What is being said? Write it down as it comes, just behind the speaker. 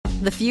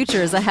The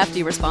future is a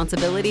hefty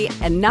responsibility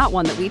and not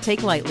one that we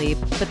take lightly.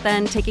 But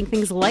then taking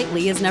things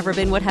lightly has never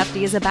been what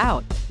Hefty is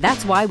about.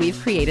 That's why we've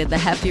created the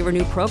Hefty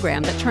Renew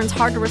program that turns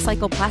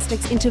hard-to-recycle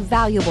plastics into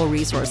valuable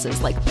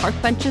resources like park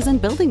benches and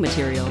building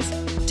materials.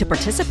 To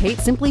participate,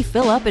 simply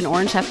fill up an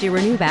orange Hefty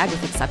Renew bag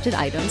with accepted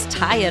items,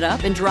 tie it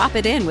up, and drop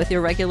it in with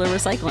your regular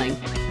recycling.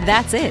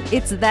 That's it.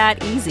 It's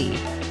that easy.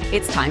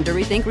 It's time to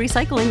rethink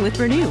recycling with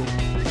Renew.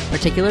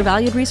 Particular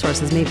valued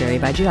resources may vary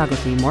by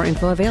geography. More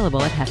info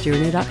available at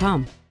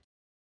heftyrenew.com.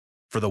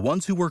 For the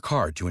ones who work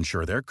hard to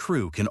ensure their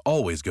crew can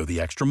always go the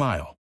extra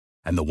mile,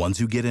 and the ones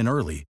who get in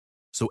early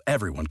so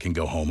everyone can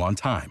go home on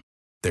time,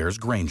 there's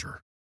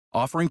Grainger,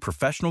 offering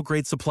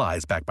professional-grade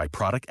supplies backed by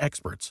product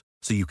experts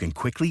so you can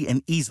quickly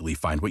and easily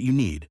find what you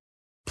need.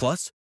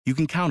 Plus, you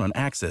can count on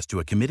access to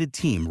a committed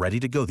team ready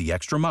to go the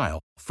extra mile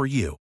for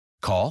you.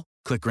 Call,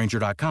 click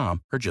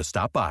Grainger.com, or just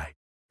stop by.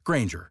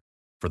 Grainger,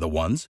 for the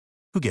ones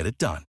who get it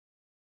done.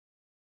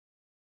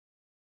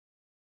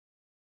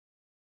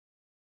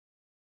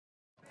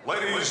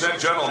 Ladies and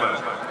gentlemen,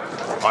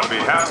 on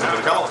behalf of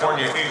the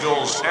California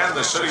Angels and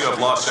the city of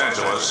Los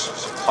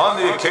Angeles, on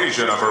the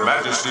occasion of Her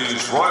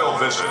Majesty's royal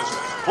visit,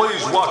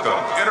 please welcome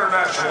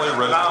internationally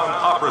renowned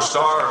opera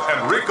star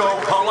Enrico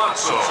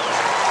Palazzo.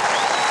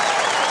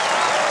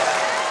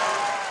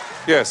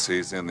 Yes,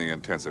 he's in the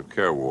intensive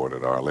care ward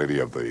at Our Lady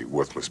of the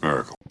Worthless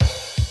Miracle. You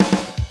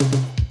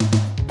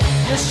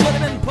should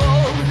have been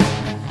pulled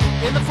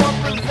in the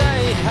front, but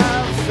they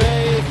have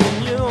faith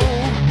in you.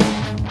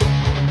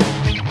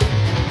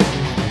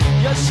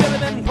 You should have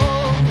been pulled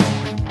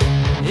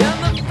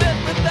in the fit,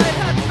 but they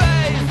had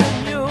faith in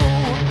you.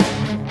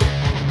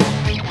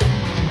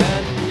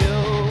 And you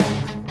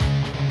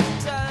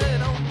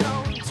said, oh no,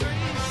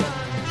 treason,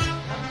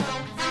 and no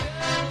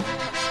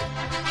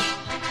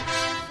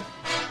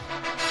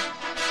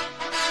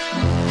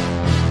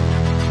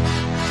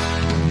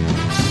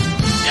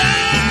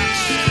Yeah!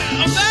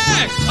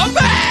 I'm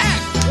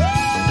back! Woo!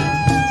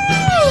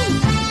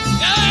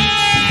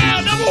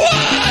 Yeah! Number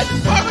one!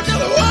 Department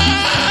number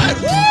one!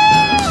 Woo!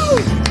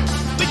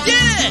 We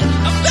did it!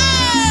 I'm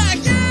back!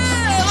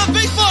 Yeah! I love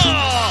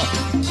baseball!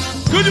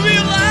 Good to be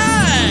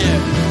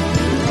alive!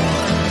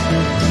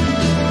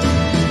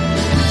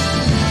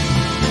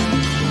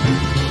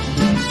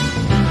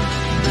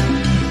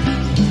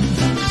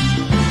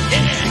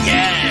 Yeah!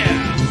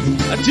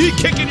 Yeah! A T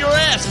kicking your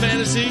ass,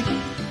 fantasy!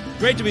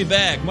 Great to be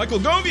back. Michael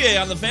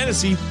Govier on the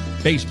Fantasy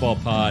Baseball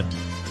Pod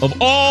of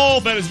all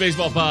Fantasy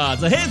Baseball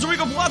Pods. The Hands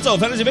Enrico Palazzo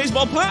Fantasy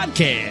Baseball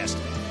Podcast.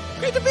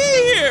 Great to be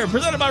here.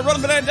 Presented by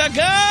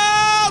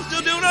RunFanatic.com.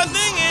 Still doing our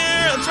thing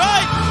here. That's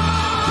right.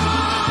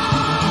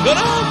 Good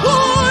old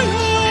boy.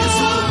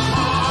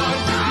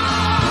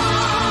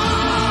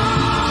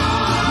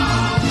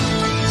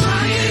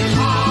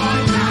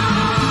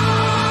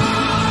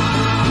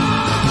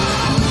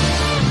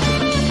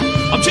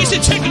 I'm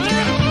chasing chickens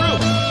around the room.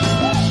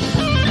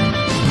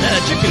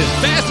 That chicken is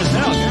fast as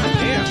hell. God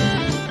damn.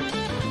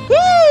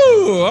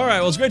 Woo! All right,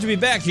 well, it's great to be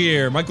back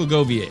here. Michael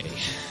Govier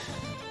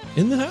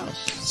in the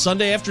house.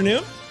 Sunday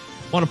afternoon.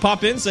 Want to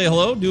pop in, say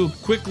hello, do a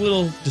quick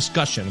little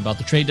discussion about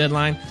the trade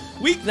deadline.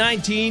 Week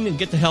 19 and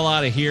get the hell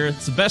out of here.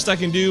 It's the best I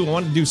can do. I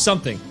want to do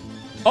something.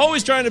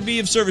 Always trying to be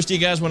of service to you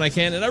guys when I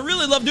can, and I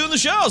really love doing the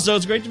show, so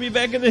it's great to be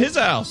back into his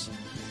house.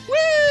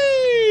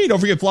 Whee! Don't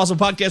forget Palazzo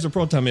Podcast at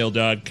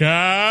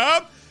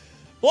ProtonMail.com.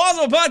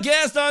 Palazzo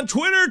Podcast on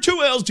Twitter,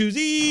 2 L's, 2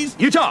 Z's.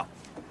 Utah,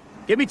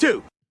 give me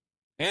 2.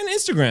 And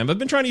Instagram. I've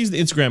been trying to use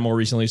the Instagram more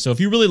recently, so if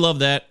you really love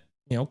that,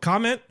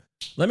 comment,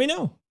 let me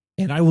know,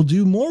 and I will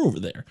do more over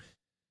there.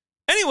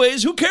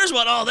 Anyways, who cares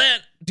about all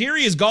that?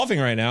 Deary is golfing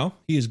right now.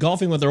 He is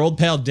golfing with our old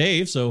pal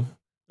Dave, so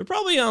they're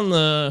probably on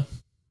the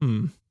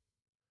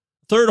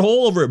third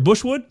hole over at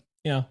Bushwood.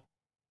 Yeah.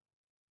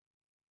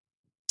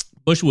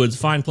 Bushwood's a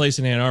fine place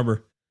in Ann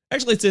Arbor.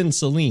 Actually, it's in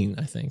Saline,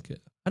 I think.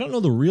 I don't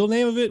know the real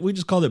name of it. We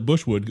just called it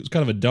Bushwood. It's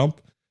kind of a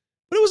dump,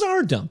 but it was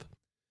our dump.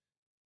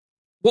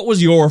 What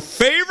was your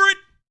favorite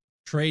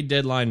trade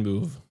deadline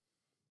move?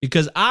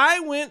 Because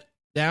I went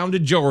down to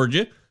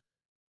Georgia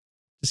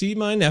to see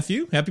my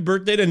nephew. Happy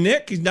birthday to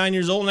Nick. He's 9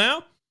 years old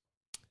now.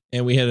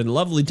 And we had a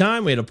lovely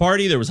time. We had a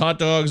party. There was hot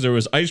dogs. There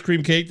was ice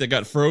cream cake that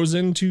got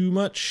frozen too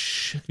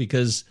much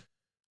because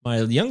my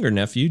younger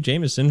nephew,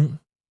 Jameson,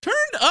 turned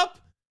up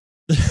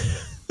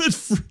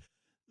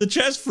the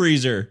chest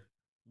freezer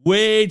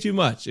way too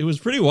much. It was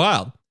pretty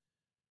wild.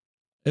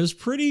 It was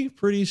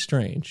pretty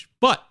strange.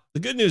 But the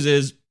good news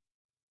is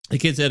the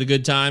kids had a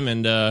good time.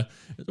 And is there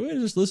a way to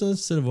just listen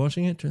instead of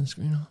watching it? Turn the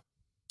screen off.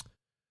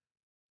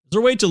 Is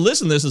there a way to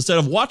listen to this instead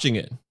of watching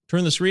it?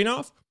 Turn the screen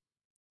off?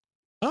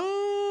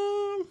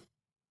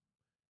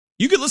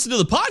 You could listen to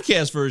the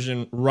podcast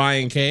version,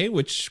 Ryan K.,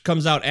 which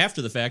comes out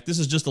after the fact. This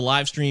is just the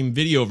live stream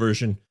video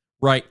version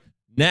right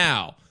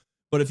now.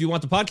 But if you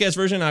want the podcast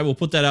version, I will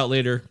put that out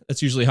later.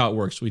 That's usually how it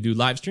works. We do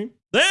live stream.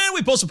 Then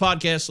we post a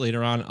podcast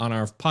later on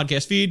our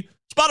podcast feed.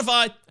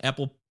 Spotify,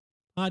 Apple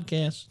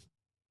Podcasts,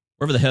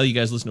 wherever the hell you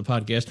guys listen to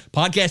podcasts.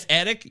 Podcast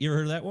Addict, you ever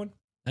heard of that one?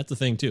 That's the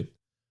thing too.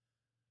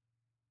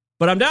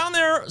 But I'm down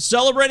there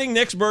celebrating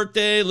Nick's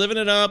birthday, living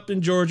it up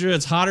in Georgia.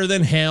 It's hotter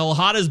than hell,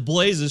 hot as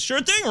blazes.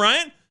 Sure thing,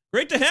 Ryan.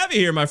 Great to have you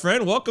here, my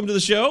friend. Welcome to the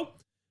show.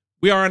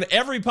 We are on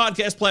every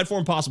podcast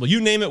platform possible.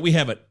 You name it, we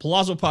have it.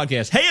 Palazzo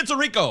Podcast. Hey, it's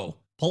Enrico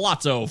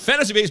Palazzo,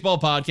 Fantasy Baseball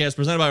Podcast,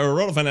 presented by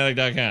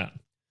RotoFanatic.com.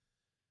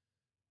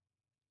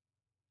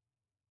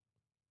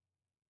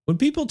 When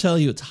people tell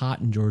you it's hot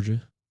in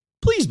Georgia,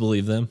 please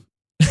believe them.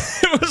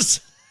 It was,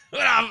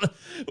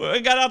 I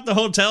got out the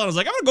hotel and I was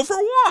like, I'm going to go for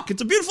a walk.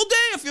 It's a beautiful day.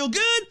 I feel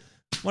good.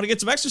 Want to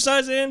get some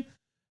exercise in.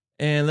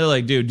 And they're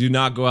like, dude, do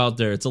not go out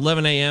there. It's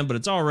 11 a.m., but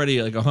it's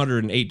already like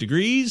 108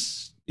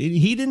 degrees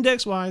heat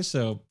index wise.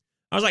 So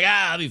I was like,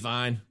 I'll be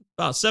fine.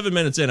 About 7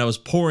 minutes in, I was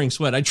pouring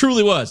sweat. I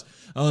truly was.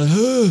 I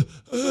was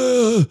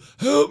like,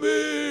 help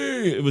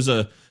me. It was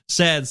a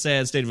sad,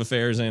 sad state of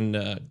affairs.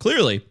 And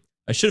clearly,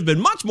 I should have been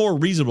much more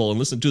reasonable and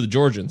listened to the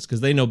Georgians because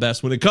they know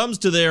best when it comes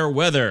to their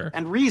weather.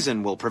 And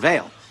reason will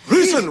prevail.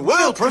 Reason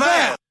will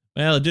prevail!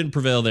 Well, it didn't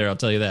prevail there, I'll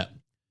tell you that.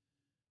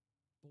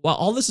 While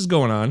all this is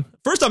going on,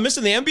 first I'm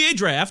missing the NBA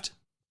draft.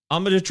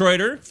 I'm a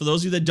Detroiter. For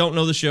those of you that don't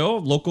know the show,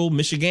 local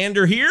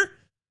Michigander here.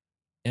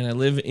 And I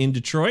live in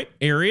Detroit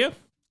area.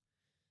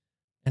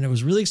 And I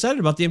was really excited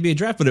about the NBA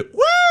draft, but it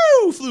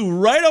flew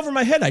right over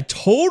my head. I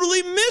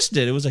totally missed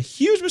it. It was a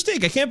huge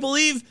mistake. I can't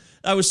believe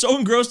I was so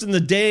engrossed in the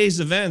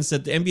day's events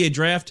that the NBA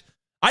draft,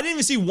 I didn't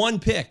even see one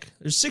pick.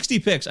 There's 60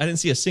 picks. I didn't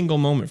see a single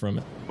moment from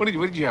it. What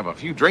did you have? A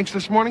few drinks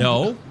this morning?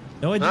 No,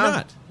 I did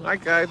not.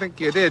 I think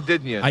you did,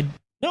 didn't you?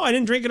 No, I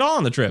didn't drink at all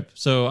on the trip.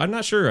 So I'm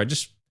not sure. I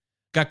just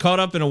got caught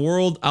up in a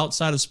world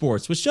outside of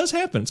sports, which does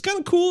happen. It's kind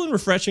of cool and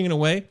refreshing in a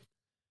way.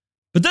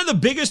 But then the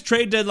biggest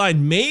trade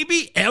deadline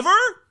maybe ever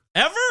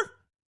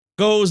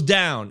goes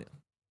down.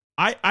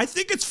 I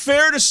think it's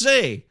fair to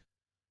say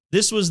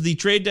this was the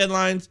trade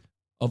deadline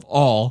of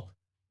all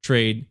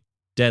trade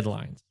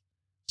deadlines.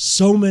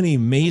 So many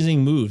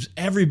amazing moves.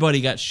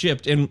 Everybody got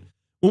shipped. And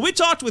when we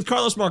talked with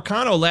Carlos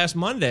Marcano last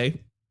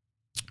Monday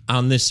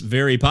on this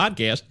very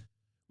podcast,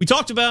 we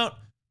talked about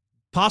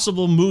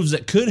possible moves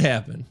that could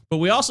happen. But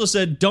we also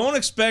said, don't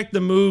expect the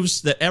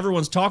moves that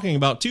everyone's talking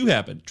about to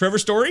happen. Trevor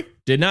Story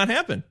did not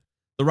happen.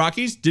 The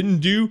Rockies didn't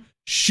do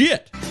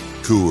shit.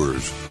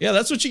 Coors. Yeah,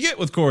 that's what you get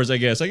with Coors, I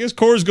guess. I guess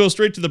Coors goes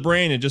straight to the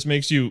brain and just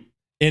makes you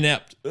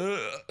inept. Ugh.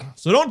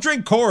 So don't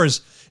drink Coors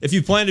if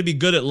you plan to be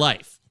good at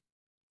life.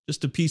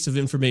 Just a piece of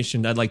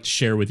information I'd like to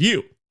share with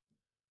you.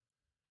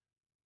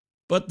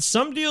 But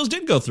some deals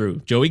did go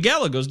through. Joey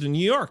Gallo goes to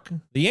New York,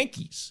 the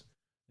Yankees.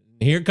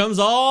 Here comes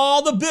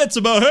all the bits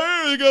about,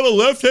 hey, they got a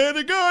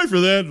left-handed guy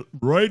for that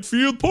right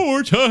field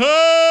porch. Ha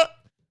ha.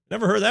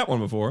 Never heard that one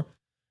before.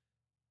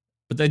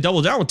 But they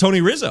doubled down with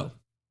Tony Rizzo. So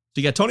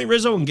you got Tony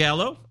Rizzo and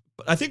Gallo.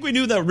 But I think we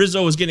knew that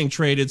Rizzo was getting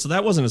traded, so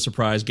that wasn't a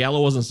surprise.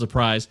 Gallo wasn't a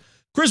surprise.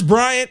 Chris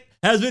Bryant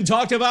has been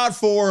talked about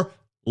for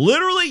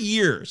literally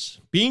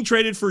years, being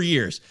traded for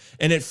years.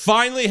 And it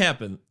finally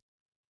happened.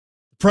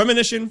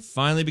 Premonition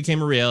finally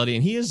became a reality.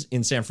 And he is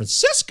in San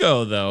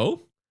Francisco,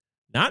 though,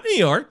 not New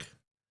York.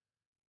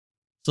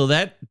 So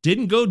that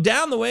didn't go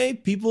down the way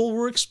people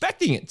were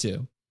expecting it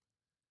to.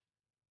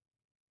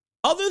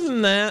 Other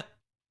than that,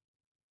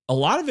 a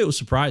lot of it was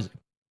surprising.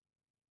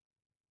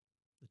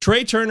 The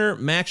Trey Turner,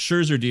 Max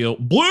Scherzer deal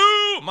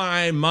blew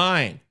my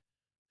mind.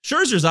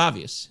 Scherzer's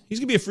obvious. He's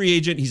going to be a free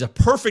agent. He's a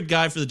perfect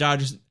guy for the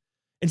Dodgers.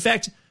 In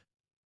fact,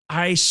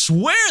 I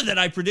swear that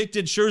I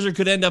predicted Scherzer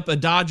could end up a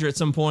Dodger at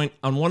some point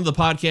on one of the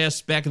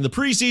podcasts back in the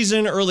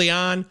preseason early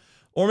on.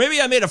 Or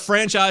maybe I made a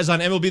franchise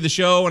on MLB The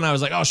Show and I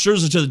was like, oh,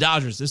 Scherzer to the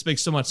Dodgers. This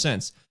makes so much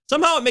sense.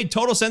 Somehow it made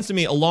total sense to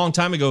me a long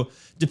time ago,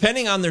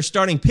 depending on their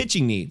starting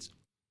pitching needs.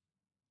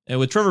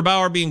 And with Trevor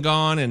Bauer being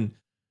gone and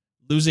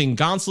losing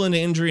Gonsolin to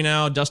injury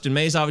now, Dustin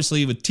May's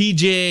obviously with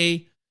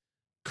TJ,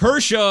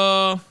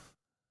 Kershaw,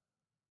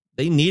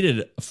 they needed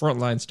a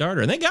frontline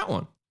starter, and they got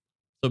one.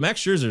 So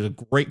Max Scherzer is a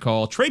great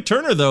call. Trey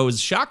Turner, though, is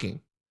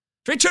shocking.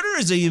 Trey Turner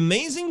is an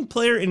amazing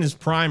player in his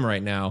prime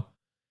right now,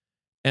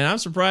 and I'm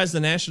surprised the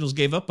Nationals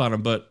gave up on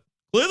him, but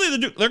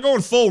clearly they're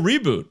going full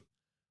reboot.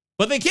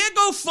 But they can't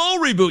go full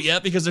reboot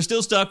yet because they're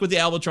still stuck with the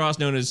albatross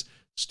known as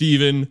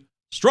Steven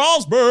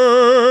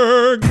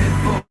Strasburg.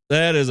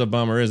 That is a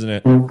bummer, isn't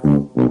it?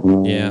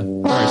 Yeah.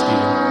 Sorry,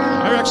 Steven.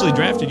 I actually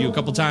drafted you a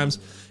couple times.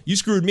 You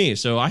screwed me,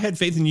 so I had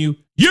faith in you.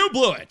 You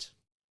blew it.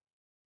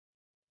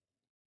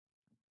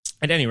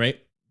 At any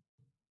rate,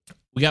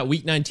 we got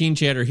Week 19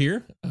 chatter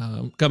here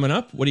coming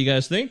up. What do you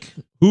guys think?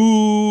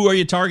 Who are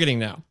you targeting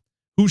now?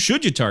 Who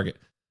should you target?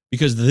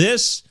 Because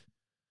this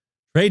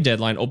trade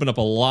deadline opened up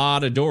a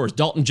lot of doors.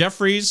 Dalton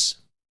Jeffries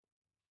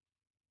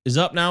is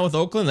up now with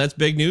Oakland. That's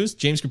big news.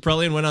 James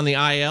Kaprielian went on the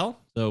IL,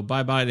 so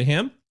bye-bye to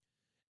him.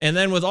 And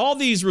then with all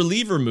these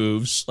reliever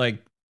moves,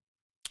 like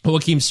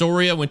Joakim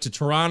Soria went to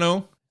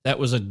Toronto. That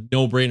was a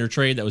no-brainer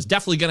trade. That was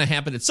definitely going to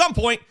happen at some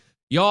point.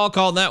 Y'all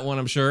called that one,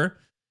 I'm sure.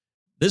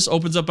 This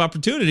opens up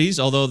opportunities,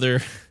 although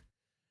they're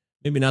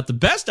maybe not the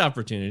best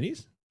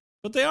opportunities,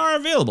 but they are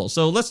available.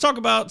 So let's talk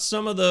about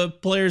some of the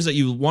players that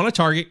you want to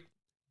target,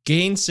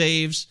 gain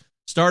saves,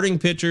 starting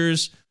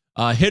pitchers,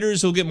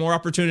 hitters who'll get more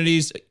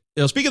opportunities.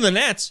 Speaking of the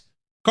Nets,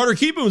 Carter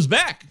Kieboom's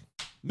back.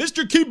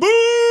 Mr.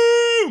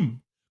 Kaboom!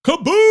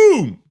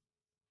 Kaboom!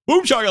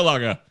 Boom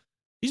shakalaka.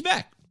 He's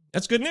back.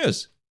 That's good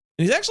news.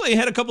 And he's actually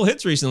had a couple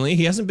hits recently.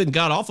 He hasn't been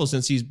god-awful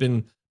since he's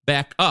been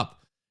back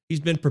up. He's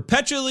been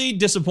perpetually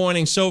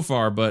disappointing so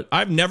far, but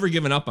I've never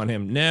given up on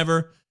him.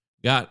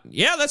 Yeah,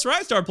 that's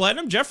right, Star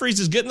Platinum. Jeffries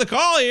is getting the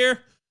call here.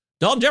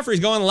 Dalton Jeffries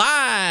going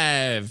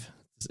live.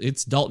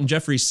 It's Dalton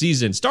Jeffries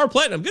season. Star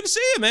Platinum, good to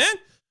see you, man.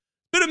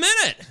 Been a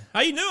minute.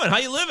 How you doing? How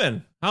you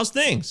living? How's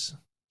things?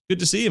 Good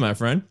to see you, my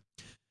friend.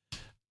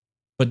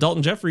 But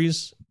Dalton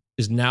Jeffries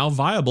is now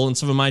viable in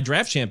some of my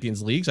Draft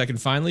Champions leagues. I can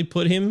finally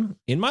put him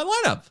in my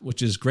lineup,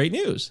 which is great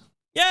news.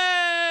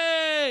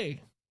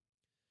 Yay!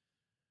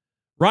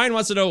 Ryan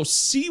wants to know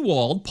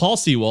Paul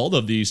Sewald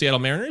of the Seattle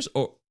Mariners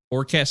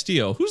or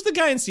Castillo. Who's the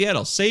guy in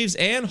Seattle? Saves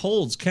and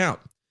holds count.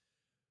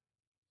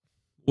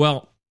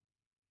 Well,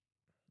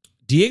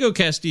 Diego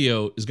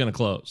Castillo is going to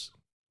close.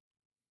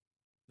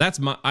 He's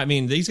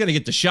going to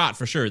get the shot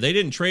for sure. They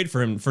didn't trade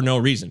for him for no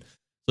reason.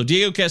 So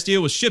Diego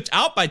Castillo was shipped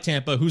out by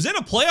Tampa, who's in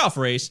a playoff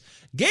race,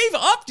 gave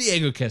up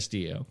Diego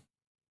Castillo,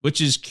 which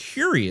is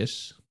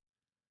curious.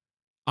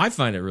 I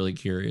find it really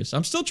curious.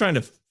 I'm still trying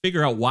to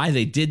figure out why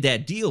they did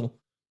that deal,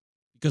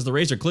 because the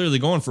Rays are clearly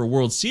going for a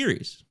World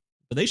Series.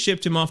 But they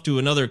shipped him off to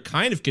another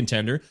kind of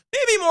contender,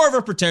 maybe more of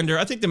a pretender.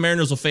 I think the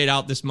Mariners will fade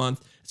out this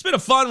month. It's been a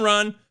fun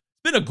run.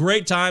 It's been a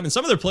great time, and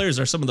some of their players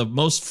are some of the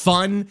most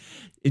fun,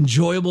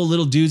 enjoyable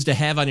little dudes to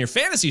have on your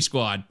fantasy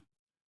squad.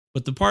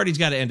 But the party's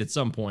got to end at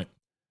some point.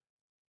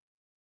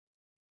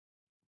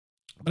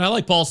 But I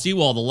like Paul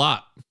Sewald a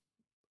lot.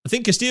 I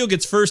think Castillo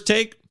gets first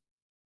take.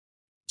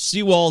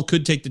 Sewald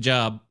could take the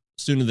job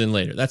sooner than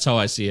later. That's how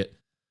I see it.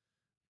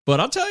 But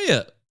I'll tell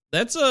you,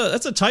 that's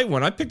a tight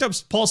one. I picked up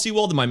Paul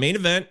Sewald in my main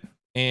event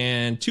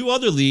and two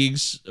other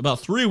leagues about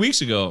 3 weeks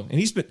ago. And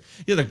he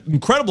had an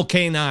incredible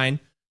K9,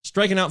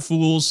 striking out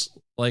fools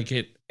like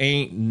it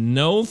ain't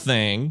no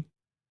thing.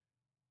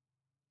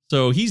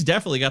 So he's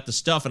definitely got the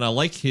stuff, and I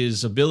like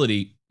his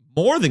ability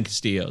more than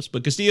Castillo's.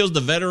 But Castillo's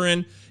the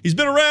veteran. He's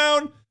been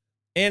around.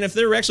 And if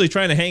they're actually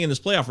trying to hang in this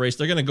playoff race,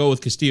 they're going to go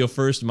with Castillo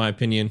first, in my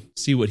opinion,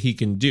 see what he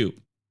can do.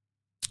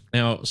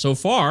 Now, so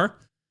far,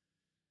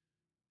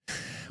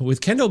 with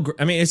Kendall,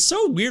 it's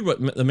so weird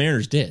what the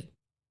Mariners did.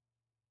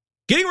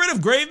 Getting rid of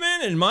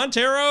Graveman and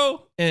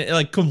Montero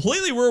and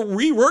completely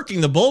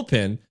reworking the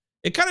bullpen,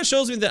 it kind of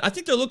shows me that I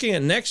think they're looking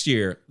at next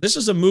year. This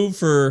is a move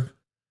for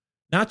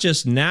not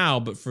just now,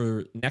 but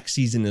for next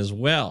season as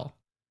well.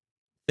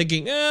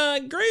 Thinking,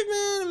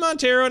 Graveman and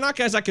Montero, not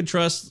guys I could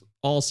trust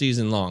all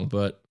season long,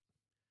 but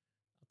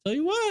tell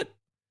you what,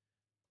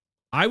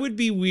 I would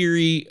be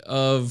weary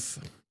of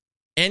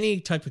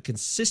any type of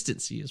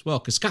consistency as well,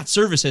 because Scott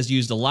Service has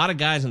used a lot of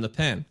guys in the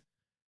pen.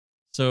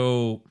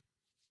 So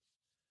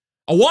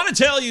I want to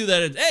tell you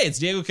that it's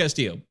Diego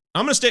Castillo.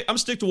 I'm gonna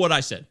stick to what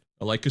I said.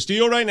 I like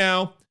Castillo right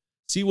now.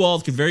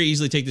 Sewald could very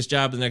easily take this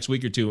job in the next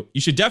week or two.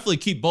 You should definitely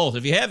keep both.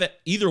 If you have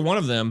either one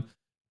of them,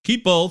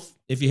 keep both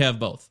if you have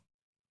both,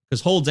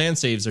 because holds and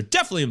saves are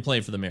definitely in play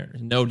for the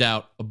Mariners, no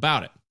doubt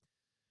about it.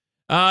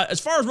 As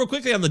far as real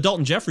quickly on the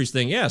Dalton Jeffries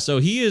thing, so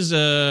he is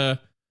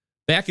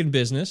back in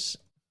business.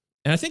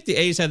 And I think the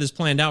A's had this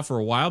planned out for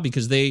a while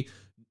because they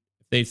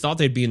thought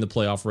they'd be in the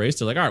playoff race.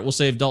 They're like, all right, we'll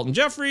save Dalton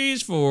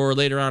Jeffries for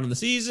later on in the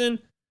season.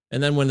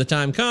 And then when the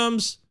time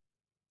comes,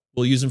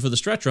 we'll use him for the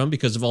stretch run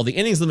because of all the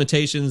innings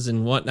limitations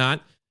and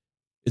whatnot.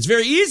 It's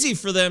very easy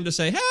for them to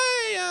say,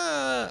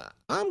 hey,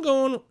 I'm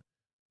going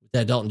with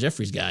that Dalton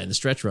Jeffries guy in the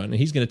stretch run, and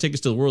he's going to take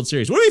us to the World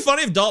Series. Wouldn't it be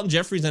funny if Dalton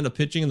Jeffries ended up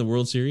pitching in the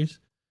World Series?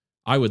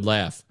 I would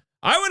laugh.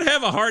 I would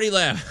have a hearty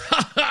laugh.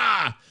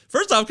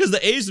 First off, because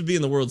the A's would be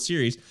in the World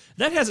Series.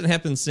 That hasn't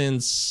happened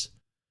since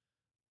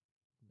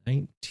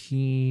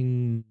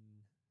 1990?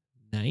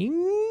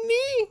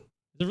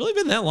 Has it really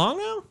been that long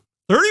now?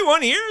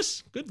 31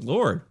 years? Good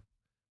Lord.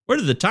 Where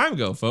did the time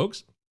go,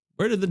 folks?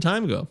 Where did the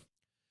time go?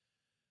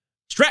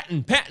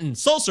 Stratton, Patton,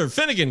 Sulcer,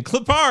 Finnegan,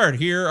 Clippard.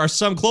 Here are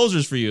some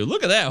closers for you.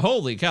 Look at that.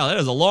 Holy cow. That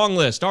is a long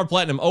list. Star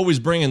Platinum always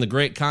bringing the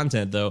great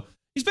content, though.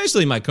 He's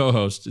basically my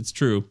co-host. It's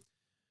true.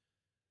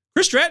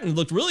 Chris Stratton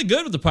looked really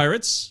good with the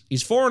Pirates.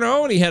 He's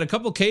 4-0, and he had a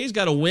couple Ks,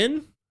 got a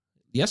win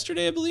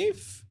yesterday, I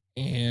believe.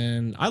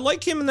 And I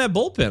like him in that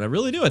bullpen. I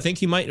really do. I think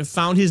he might have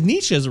found his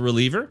niche as a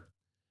reliever.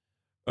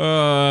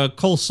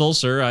 Cole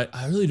Sulcer.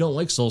 I really don't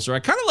like Sulcer. I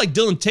kind of like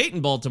Dylan Tate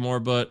in Baltimore,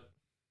 but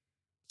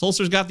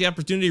Sulcer's got the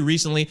opportunity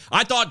recently.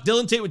 I thought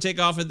Dylan Tate would take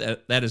off.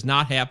 That has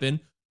not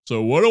happened.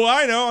 So what do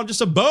I know? I'm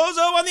just a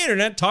bozo on the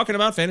internet talking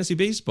about fantasy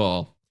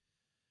baseball.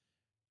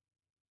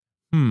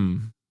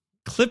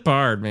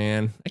 Clippard,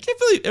 man. I can't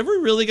believe, are we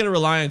really going to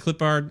rely on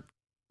Clippard?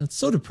 That's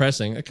so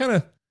depressing. It kind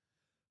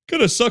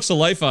of sucks the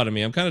life out of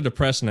me. I'm kind of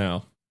depressed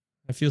now.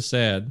 I feel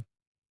sad.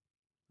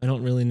 I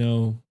don't really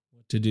know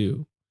what to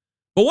do.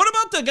 But what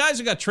about the guys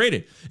who got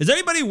traded? Is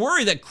anybody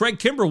worried that Craig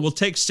Kimbrell will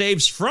take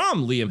saves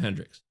from Liam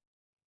Hendricks?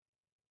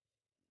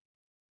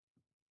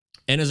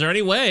 And is there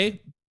any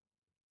way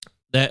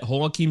that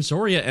Joakim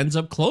Soria ends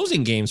up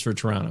closing games for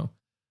Toronto?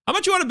 How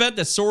much you want to bet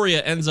that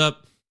Soria ends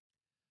up...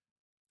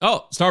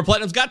 Oh, Star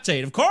Platinum's got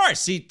Tate. Of course.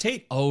 See,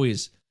 Tate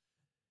always...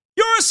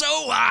 You're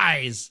so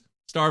wise.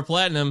 Star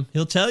Platinum,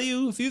 he'll tell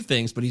you a few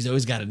things, but he's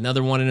always got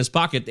another one in his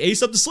pocket.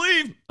 Ace up the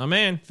sleeve. My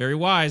man, very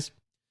wise.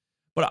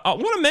 But I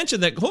want to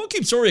mention that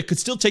Joakim Soria could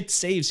still take the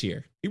saves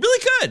here. He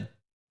really could.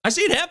 I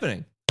see it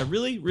happening. I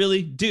really,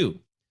 really do.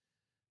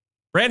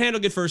 Brad Hand will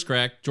get first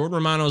crack. Jordan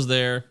Romano's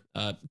there.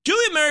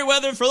 Julian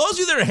Merriweather, for those of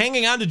you that are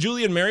hanging on to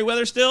Julian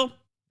Merriweather still,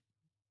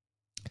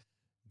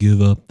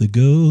 give up the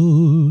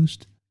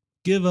ghost.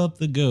 Give up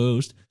the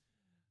ghost.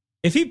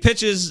 If he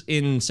pitches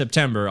in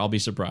September, I'll be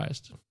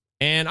surprised.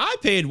 And I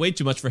paid way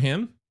too much for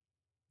him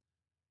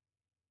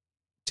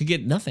to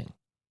get nothing.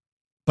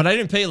 But I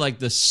didn't pay like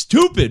the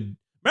stupid.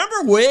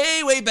 Remember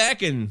way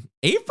back in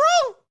April?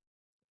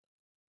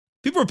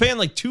 People were paying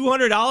like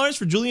 $200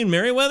 for Julian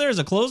Merriweather as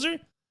a closer.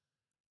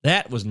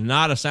 That was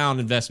not a sound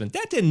investment.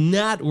 That did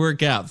not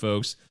work out,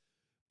 folks.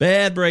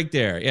 Bad break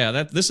there.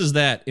 Yeah, this is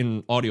that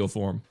in audio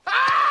form.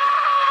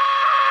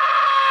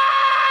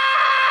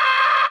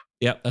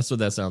 Yep, that's what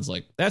that sounds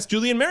like. That's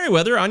Julian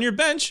Merriweather on your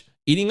bench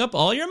eating up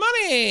all your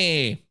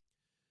money.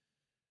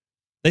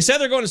 They said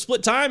they're going to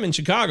split time in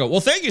Chicago. Well,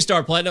 thank you,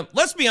 Star Platinum.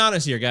 Let's be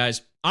honest here,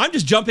 guys. I'm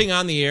just jumping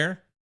on the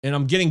air, and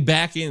I'm getting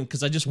back in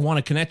because I just want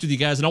to connect with you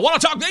guys, and I want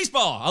to talk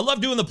baseball. I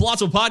love doing the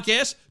Palazzo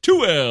podcast.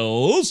 2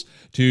 L's,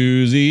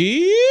 2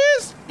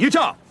 Z's.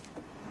 Utah,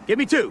 give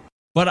me 2.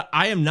 But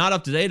I am not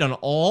up to date on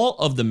all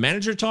of the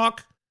manager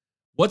talk,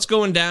 what's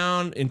going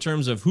down in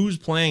terms of who's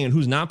playing and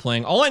who's not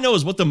playing. All I know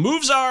is what the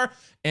moves are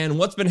and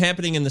what's been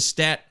happening in the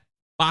stat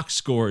box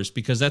scores,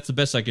 because that's the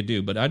best I could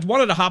do. But I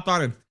wanted to hop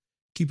on and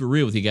keep it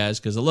real with you guys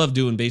because I love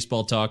doing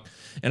baseball talk.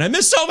 And I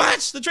miss so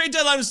much. The trade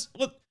deadline was...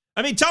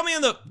 tell me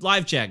in the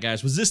live chat,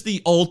 guys, was this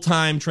the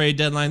all-time trade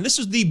deadline? This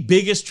was the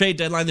biggest trade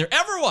deadline there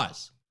ever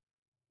was.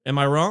 Am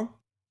I wrong?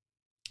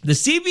 The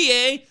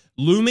CBA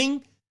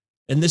looming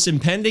and this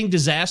impending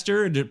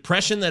disaster and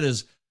depression that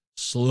is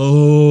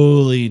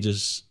slowly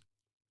just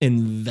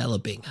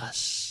enveloping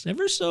us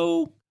ever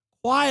so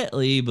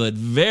quietly, but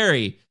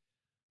very,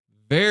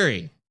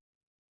 very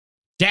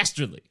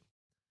dastardly.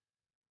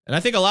 And I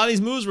think a lot of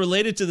these moves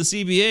related to the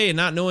CBA and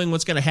not knowing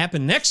what's going to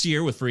happen next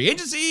year with free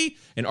agency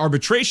and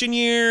arbitration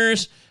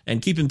years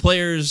and keeping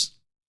players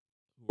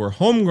who are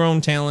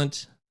homegrown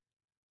talent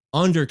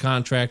under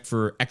contract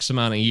for X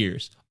amount of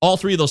years. All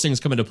 3 of those things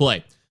come into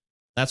play.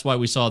 That's why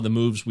we saw the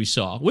moves we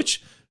saw,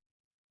 which,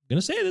 I'm going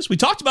to say this, we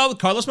talked about with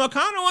Carlos Malcano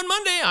on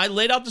Monday. I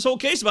laid out this whole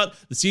case about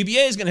the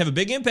CBA is going to have a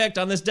big impact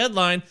on this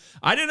deadline.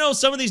 I didn't know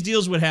some of these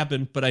deals would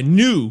happen, but I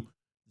knew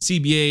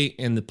CBA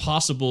and the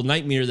possible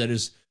nightmare that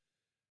is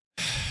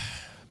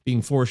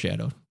being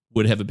foreshadowed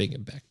would have a big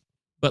impact.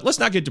 But let's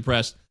not get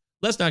depressed.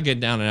 Let's not get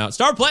down and out.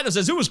 Star Platinum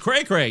says, it was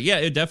Cray Cray. Yeah,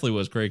 it definitely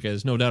was Cray Cray.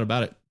 There's no doubt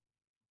about it.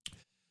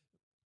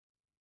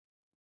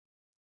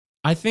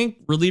 I think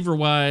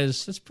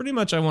reliever-wise, that's pretty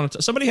much I wanted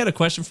to... Somebody had a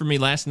question for me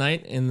last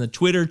night in the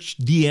Twitter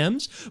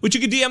DMs, which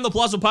you can DM the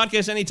Palazzo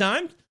Podcast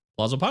anytime.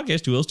 Palazzo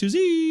Podcast, 2 L's, 2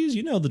 Z's.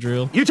 You know the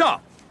drill. Utah.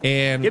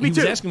 And he was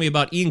asking me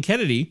about Ian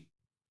Kennedy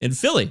in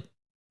Philly.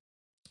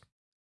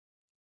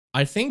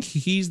 I think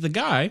he's the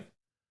guy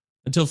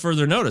until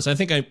further notice. I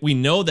think we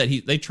know that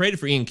they traded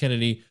for Ian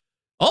Kennedy.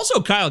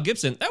 Also, Kyle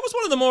Gibson. That was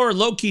one of the more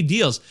low-key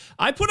deals.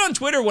 I put on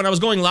Twitter when I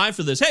was going live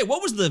for this, hey,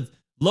 what was the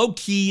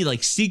low-key,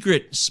 like,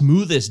 secret,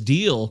 smoothest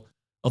deal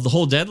of the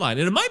whole deadline?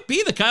 And it might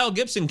be the Kyle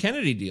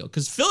Gibson-Kennedy deal,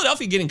 because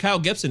Philadelphia getting Kyle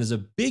Gibson is a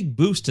big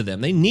boost to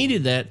them. They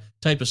needed that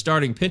type of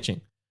starting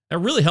pitching. That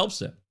really helps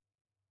them.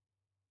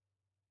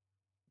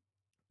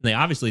 They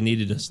obviously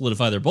needed to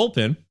solidify their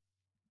bullpen.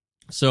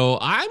 So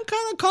I'm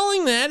kind of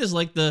calling that as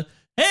like the,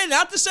 hey,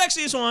 not the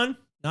sexiest one.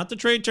 Not the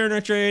Trey Turner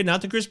trade.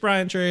 Not the Chris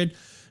Bryant trade.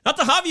 Not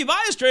the Javi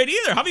Baez trade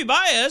either. Javi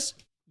Baez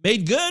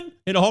made good.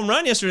 Hit a home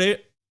run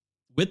yesterday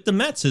with the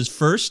Mets. His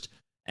first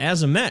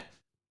as a Met.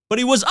 But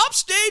he was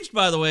upstaged,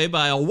 by the way,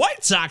 by a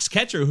White Sox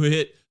catcher who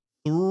hit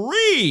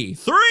three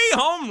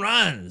home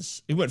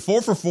runs. He went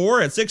 4 for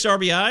 4 at 6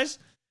 RBIs.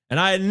 And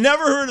I had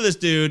never heard of this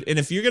dude. And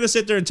if you're going to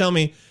sit there and tell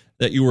me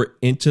that you were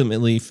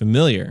intimately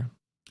familiar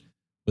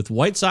with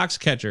White Sox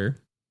catcher,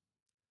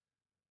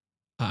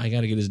 I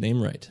got to get his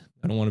name right.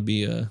 I don't want to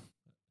be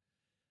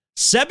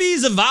Seby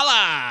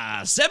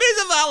Zavala. Seby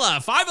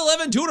Zavala,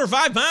 5'11",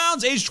 205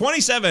 pounds, age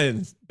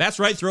 27. Bats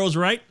right, throws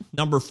right.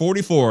 Number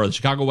 44, the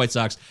Chicago White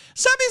Sox.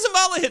 Seby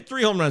Zavala hit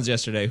 3 home runs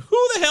yesterday.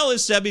 Who the hell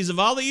is Seby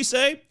Zavala, you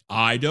say?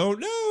 I don't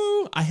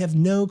know. I have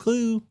no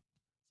clue.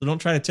 So don't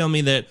try to tell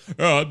me that,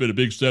 I've been a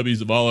big Seby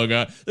Zavala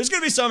guy. There's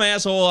going to be some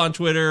asshole on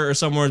Twitter or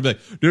somewhere who's like,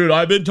 dude,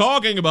 I've been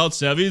talking about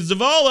Seby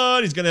Zavala,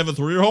 and he's going to have a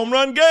 3 home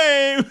run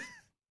game.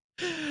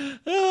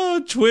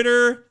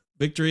 Twitter,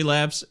 victory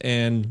laps,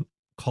 and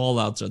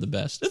call-outs are the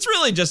best. It's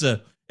really just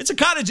it's a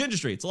cottage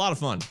industry. It's a lot of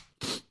fun.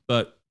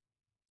 But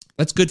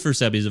that's good for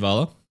Seby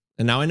Zavala.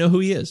 And now I know who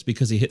he is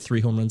because he hit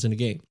 3 home runs in a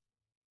game.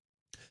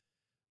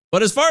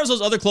 But as far as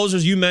those other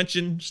closers you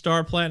mentioned,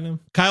 Star Platinum,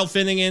 Kyle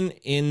Finnegan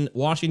in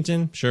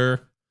Washington,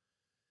 sure.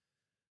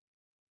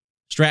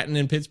 Stratton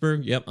in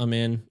Pittsburgh, yep, I'm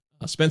in.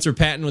 Spencer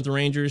Patton with the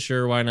Rangers,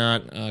 sure, why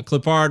not?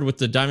 Clippard with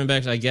the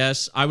Diamondbacks, I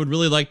guess. I would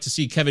really like to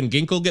see Kevin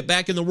Ginkel get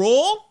back in the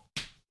role.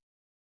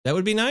 That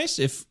would be nice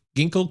if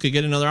Ginkel could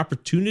get another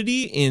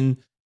opportunity in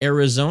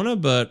Arizona,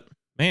 but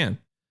man,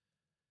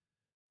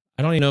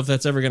 I don't even know if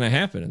that's ever going to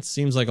happen. It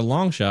seems like a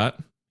long shot.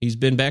 He's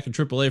been back in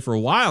AAA for a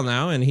while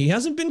now, and he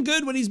hasn't been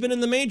good when he's been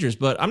in the majors,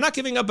 but I'm not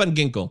giving up on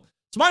Ginkel.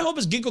 So my hope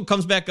is Ginkel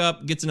comes back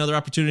up, gets another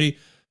opportunity.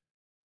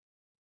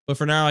 But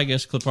for now, I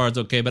guess Clippard's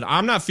okay. But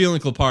I'm not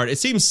feeling Clippard. It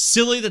seems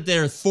silly that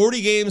they're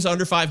 40 games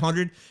under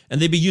 500,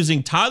 and they'd be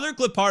using Tyler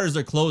Clippard as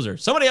their closer.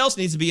 Somebody else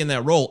needs to be in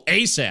that role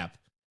ASAP.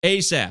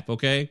 ASAP,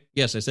 okay?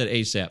 Yes, I said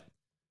ASAP.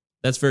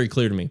 That's very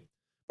clear to me.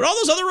 But all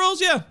those other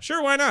roles, yeah,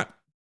 sure, why not?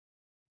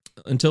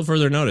 Until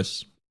further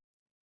notice.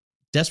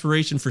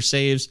 Desperation for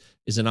saves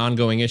is an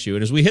ongoing issue.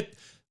 And as we hit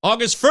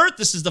August 1st,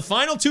 this is the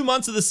final 2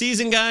 months of the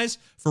season, guys.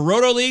 For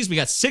Roto Leagues, we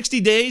got 60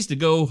 days to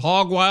go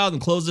hog wild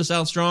and close this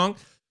out strong.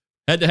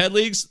 Head-to-head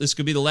leagues, this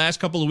could be the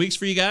last couple of weeks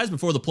for you guys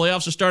before the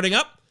playoffs are starting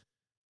up.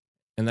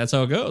 And that's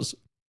how it goes.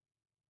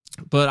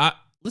 But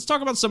let's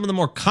talk about some of the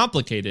more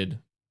complicated,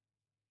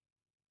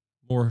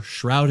 more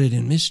shrouded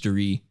in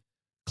mystery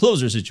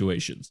closer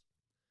situations.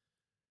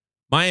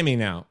 Miami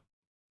now.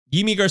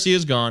 Yimi Garcia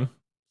is gone.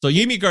 So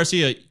Yimi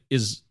Garcia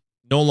is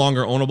no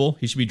longer ownable.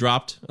 He should be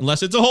dropped,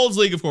 unless it's a holds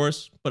league, of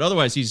course. But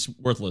otherwise, he's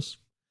worthless.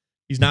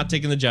 He's not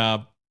taking the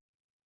job,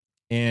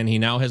 and he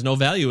now has no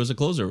value as a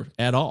closer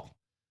at all.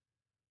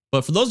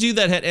 But for those of you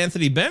that had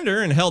Anthony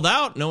Bender and held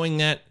out knowing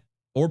that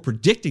or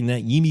predicting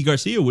that Yimi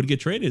Garcia would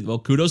get traded, well,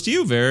 kudos to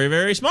you. Very,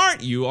 very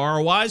smart. You are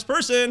a wise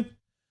person.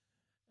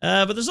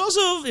 But there's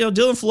also,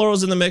 Dylan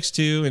Floro's in the mix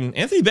too, and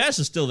Anthony Bass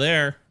is still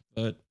there.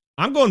 But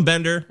I'm going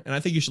Bender, and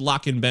I think you should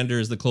lock in Bender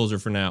as the closer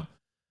for now.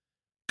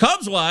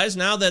 Cubs-wise,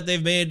 now that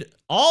they've made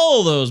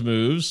all those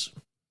moves,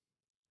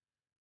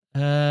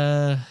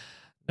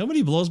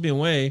 nobody blows me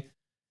away.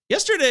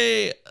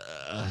 Yesterday,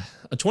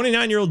 a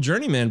 29-year-old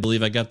journeyman,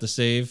 believe I got the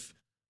save.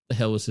 The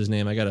hell was his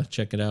name? I got to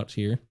check it out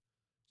here.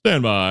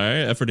 Stand by,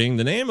 efforting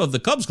the name of the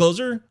Cubs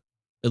closer,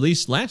 at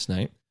least last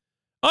night.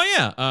 Oh,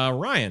 yeah,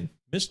 Ryan.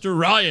 Mr.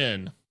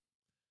 Ryan.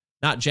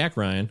 Not Jack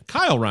Ryan.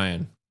 Kyle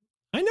Ryan.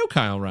 I know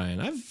Kyle Ryan.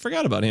 I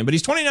forgot about him, but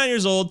he's 29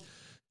 years old,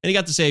 and he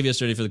got the save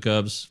yesterday for the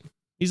Cubs.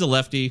 He's a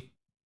lefty.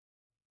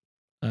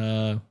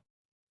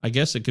 I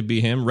guess it could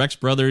be him. Rex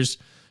Brothers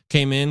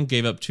came in,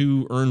 gave up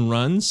 2 earned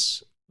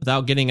runs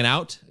without getting it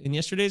out in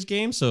yesterday's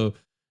game, so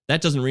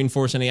that doesn't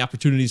reinforce any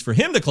opportunities for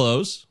him to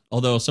close,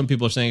 although some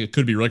people are saying it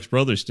could be Rex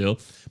Brothers still.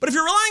 But if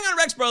you're relying on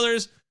Rex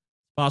Brothers,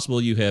 it's possible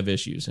you have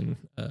issues, and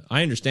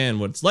I understand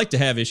what it's like to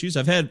have issues.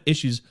 I've had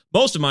issues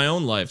most of my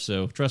own life,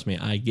 so trust me,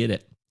 I get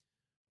it.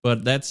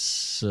 But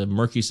that's a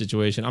murky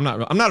situation. I'm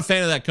not a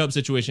fan of that Cubs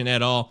situation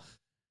at all.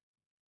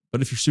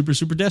 But if you're super,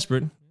 super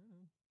desperate,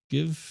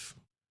 give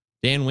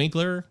Dan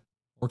Winkler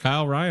or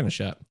Kyle Ryan a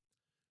shot.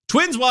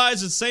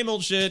 Twins-wise, it's the same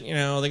old shit.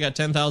 They got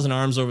 10,000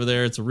 arms over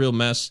there. It's a real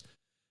mess.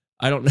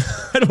 I don't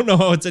know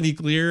how it's any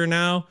clearer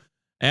now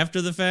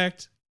after the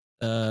fact.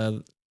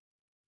 It's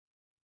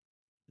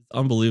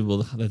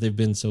unbelievable that they've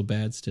been so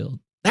bad still.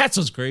 That's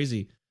what's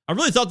crazy. I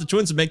really thought the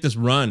Twins would make this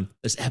run,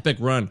 this epic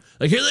run.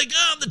 Like, here they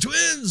come, the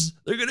Twins.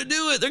 They're going to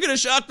do it. They're going to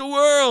shock the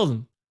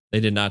world.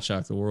 They did not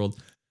shock the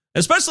world.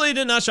 Especially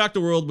did not shock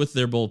the world with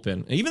their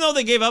bullpen. And even though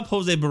they gave up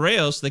Jose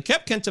Barrios, they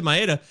kept Kenta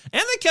Maeda,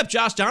 and they kept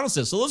Josh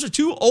Donaldson. So those are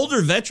 2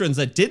 older veterans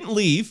that didn't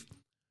leave,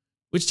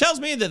 which tells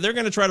me that they're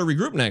going to try to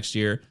regroup next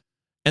year.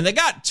 And they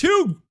got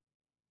 2,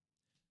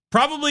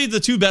 probably the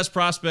 2 best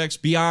prospects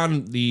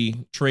beyond the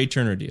Trey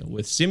Turner deal,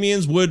 with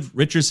Simeons, Wood,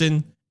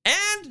 Richardson,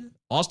 and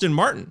Austin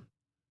Martin,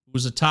 who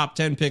was a top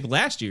 10 pick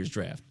last year's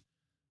draft.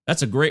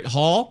 That's a great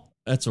haul.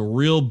 That's a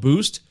real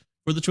boost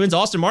for the Twins.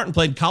 Austin Martin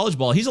played college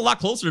ball. He's a lot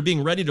closer to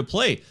being ready to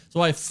play.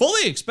 So I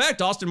fully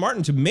expect Austin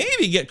Martin to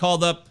maybe get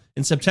called up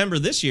in September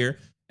this year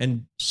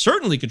and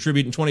certainly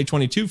contribute in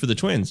 2022 for the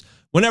Twins,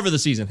 whenever the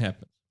season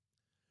happens.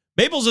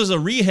 Maples is a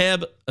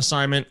rehab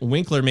assignment.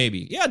 Winkler,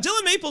 maybe. Yeah,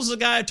 Dylan Maples is a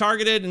guy I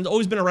targeted and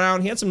always been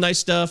around. He had some nice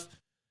stuff.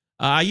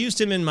 I used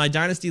him in my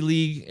Dynasty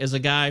League as a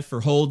guy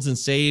for holds and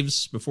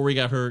saves before he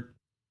got hurt.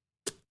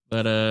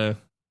 But,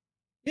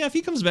 yeah, if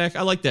he comes back,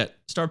 I like that.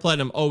 Star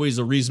Platinum, always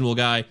a reasonable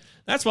guy.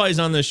 That's why he's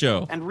on this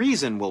show. And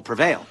reason will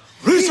prevail.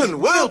 Reason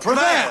will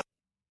prevail!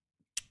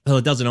 Well,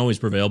 it doesn't always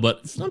prevail,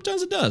 but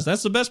sometimes it does.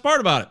 That's the best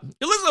part about it.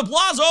 You listen to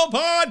Palazzo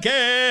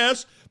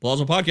Podcast.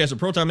 Palazzo Podcast at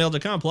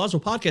ProtonMail.com. Palazzo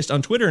Podcast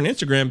on Twitter and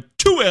Instagram.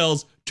 2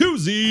 L's, 2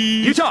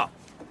 Z's. Utah,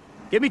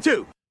 give me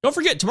 2. Don't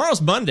forget,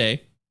 tomorrow's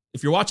Monday.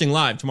 If you're watching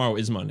live, tomorrow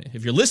is Monday.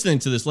 If you're listening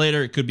to this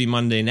later, it could be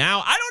Monday now.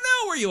 I don't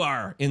know where you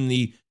are in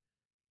the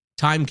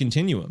time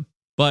continuum.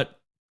 But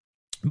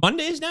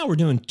Mondays now, we're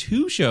doing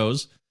 2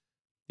 shows.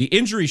 The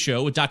Injury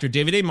Show with Dr.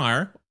 David A.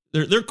 Meyer.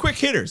 They're quick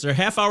hitters. They're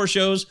half-hour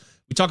shows.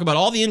 We talk about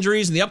all the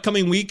injuries in the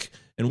upcoming week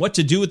and what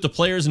to do with the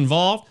players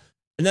involved.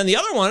 And then the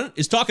other one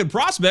is Talking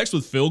Prospects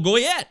with Phil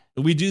Goyette.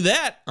 We do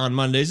that on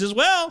Mondays as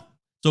well.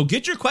 So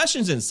get your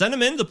questions in. Send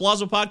them in to the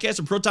Palazzo Podcast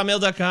at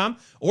ProtonMail.com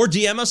or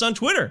DM us on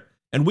Twitter.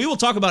 And we will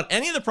talk about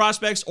any of the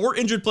prospects or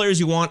injured players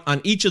you want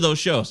on each of those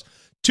shows.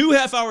 2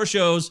 half-hour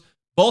shows,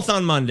 both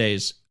on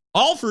Mondays,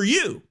 all for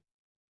you.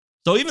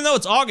 So even though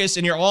it's August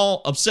and you're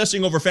all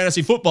obsessing over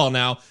fantasy football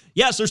now,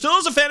 yes, there still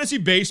is a fantasy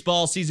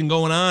baseball season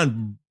going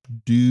on,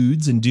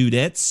 dudes and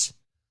dudettes.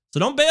 So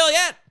don't bail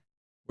yet.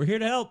 We're here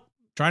to help.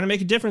 Trying to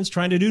make a difference,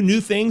 trying to do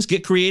new things,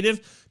 get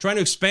creative, trying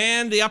to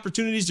expand the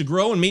opportunities to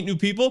grow and meet new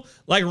people.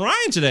 Like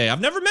Ryan today.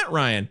 I've never met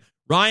Ryan.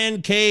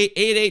 Ryan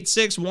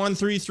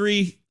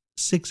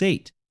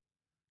K88613368.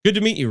 Good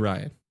to meet you,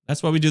 Ryan.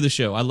 That's why we do the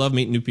show. I love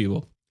meeting new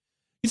people.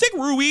 You think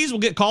Ruiz will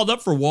get called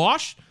up for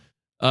Wash?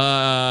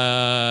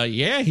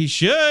 Yeah, he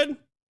should.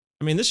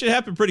 I mean, this should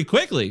happen pretty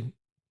quickly.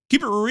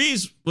 Keeper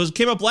Ruiz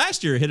came up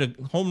last year, hit a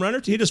home runner.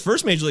 He hit his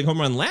first major league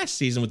home run last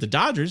season with the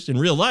Dodgers in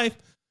real life.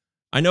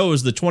 I know it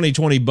was the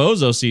 2020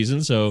 Bozo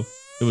season, so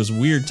it was a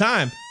weird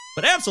time.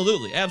 But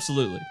absolutely,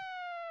 absolutely.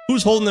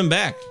 Who's holding them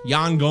back?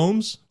 Yan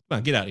Gomes? Come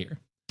on, get out of here.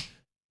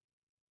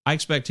 I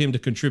expect him to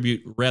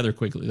contribute rather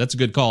quickly. That's a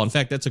good call. In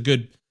fact, that's a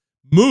good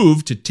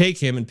move to take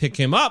him and pick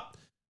him up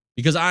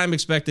because I'm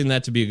expecting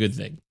that to be a good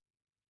thing.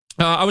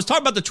 I was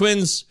talking about the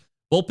Twins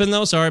bullpen,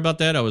 though. Sorry about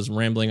that. I was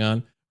rambling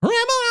on.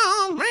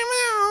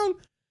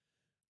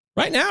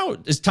 Right now,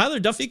 is Tyler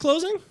Duffy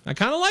closing? I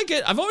kind of like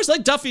it. I've always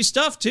liked Duffy's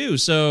stuff, too.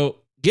 So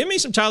give me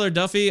some Tyler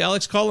Duffy.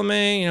 Alex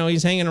Colomé,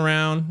 he's hanging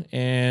around.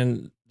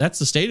 And that's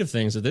the state of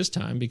things at this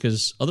time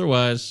because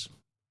otherwise,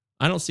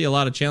 I don't see a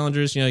lot of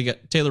challengers. You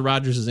got Taylor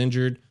Rogers is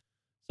injured.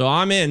 So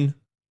I'm in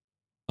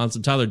on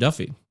some Tyler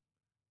Duffy.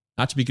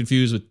 Not to be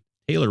confused with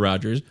Taylor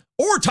Rogers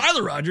or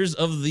Tyler Rogers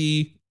of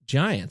the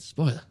Giants.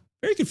 Boy,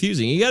 very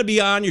confusing. You got to be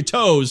on your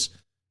toes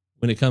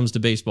when it comes to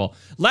baseball.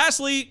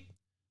 Lastly,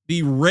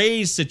 the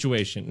Rays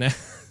situation.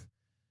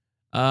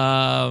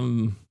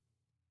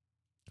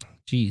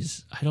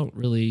 Geez, I don't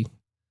really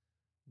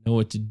know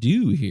what to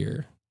do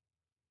here.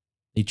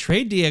 They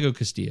trade Diego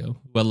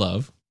Castillo, who I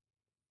love.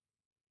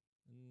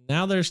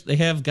 Now they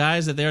have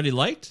guys that they already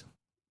liked,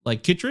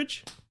 like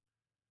Kittredge.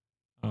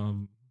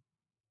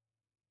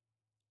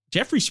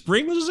 Jeffrey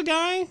Springs was a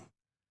guy.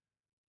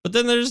 But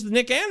then there's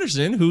Nick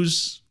Anderson,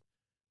 who's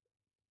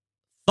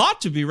thought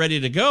to be ready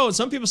to go. And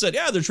some people said,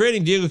 yeah, they're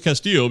trading Diego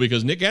Castillo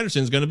because Nick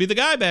Anderson's going to be the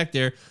guy back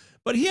there.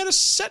 But he had a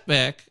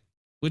setback,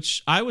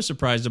 which I was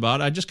surprised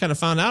about. I just kind of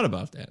found out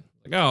about that.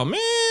 Like, oh,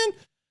 man.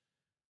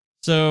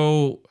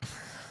 So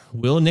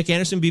will Nick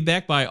Anderson be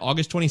back by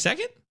August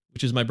 22nd,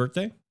 which is my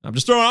birthday? I'm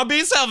just throwing out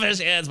being selfish.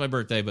 Yeah, it's my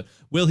birthday. But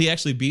will he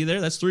actually be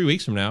there? That's 3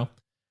 weeks from now.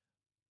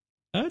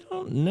 I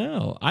don't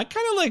know. I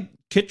kind of like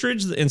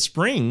Kittredge and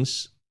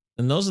Springs,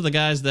 and those are the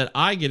guys that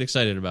I get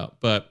excited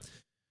about. But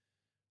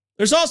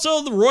there's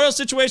also the Royal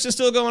situation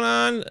still going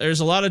on.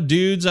 There's a lot of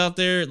dudes out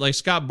there, like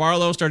Scott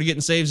Barlow started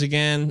getting saves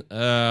again.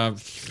 Cole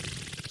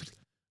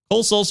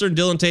Sulser and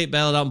Dylan Tate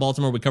battled out in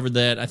Baltimore. We covered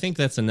that. I think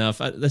that's enough.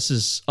 This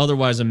is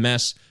otherwise a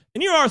mess.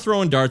 And you are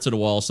throwing darts at a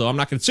wall, so I'm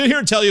not going to sit here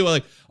and tell you,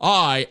 like,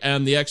 I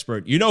am the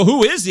expert. You know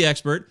who is the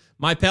expert?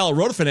 My pal,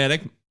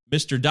 Rotofanatic,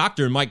 Mr.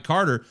 Dr. Mike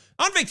Carter,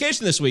 on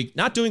vacation this week,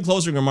 not doing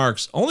closing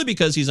remarks, only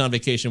because he's on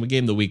vacation. We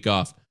gave him the week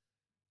off.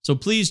 So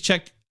please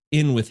check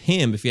in with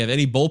him if you have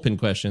any bullpen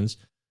questions.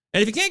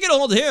 And if you can't get a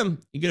hold of him,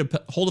 you get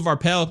a hold of our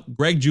pal,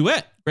 Greg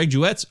Jewett. Greg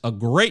Jewett's a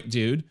great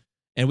dude,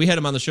 and we had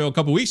him on the show a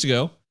couple weeks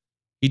ago.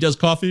 He does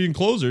coffee and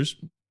closers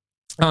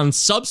on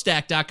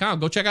Substack.com.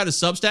 Go check out his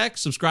Substack,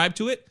 subscribe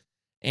to it,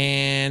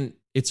 and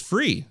it's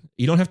free.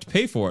 You don't have to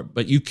pay for it,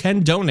 but you can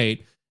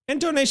donate,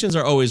 and donations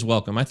are always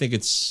welcome. I think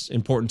it's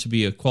important to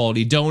be a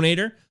quality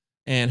donator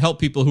and help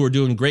people who are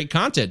doing great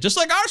content, just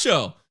like our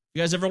show. If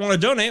you guys ever want to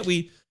donate,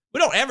 we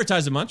don't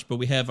advertise it much, but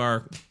we have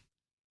our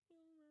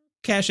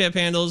Cash App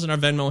handles and our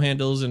Venmo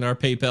handles and our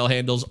PayPal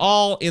handles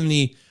all in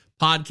the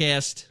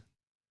podcast.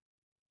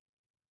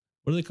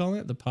 What do they call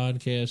it? The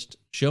podcast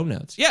show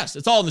notes. Yes,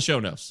 it's all in the show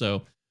notes.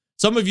 So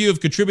some of you have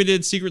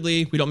contributed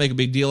secretly. We don't make a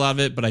big deal out of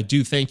it, but I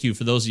do thank you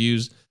for those of you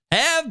who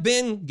have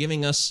been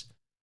giving us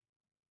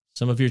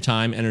some of your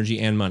time, energy,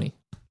 and money.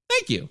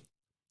 Thank you.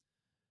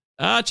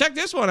 Check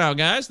this one out,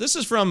 guys. This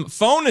is from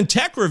Phone and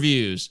Tech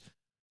Reviews.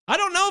 I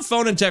don't know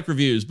Phone and Tech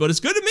Reviews, but it's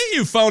good to meet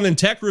you, Phone and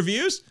Tech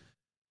Reviews.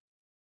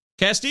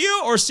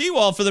 Castillo or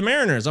Sewald for the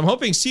Mariners? I'm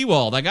hoping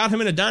Sewald. I got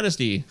him in a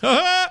dynasty.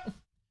 Well,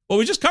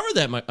 we just covered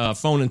that,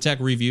 Phone and Tech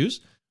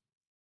Reviews.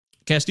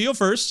 Castillo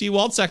first,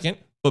 Sewald second,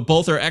 but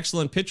both are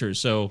excellent pitchers,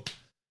 so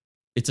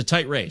it's a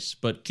tight race.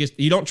 But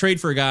you don't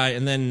trade for a guy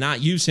and then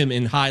not use him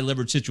in high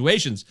leverage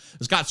situations.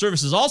 Scott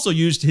Service has also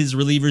used his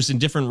relievers in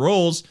different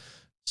roles,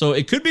 so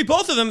it could be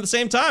both of them at the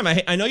same time.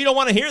 I know you don't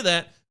want to hear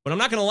that, but I'm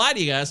not going to lie to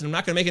you guys, and I'm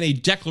not going to make any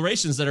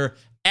declarations that are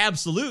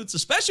absolutes,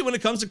 especially when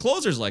it comes to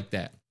closers like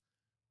that.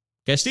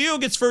 Castillo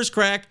gets first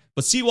crack,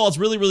 but Sewald's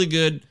really, really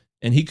good,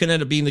 and he can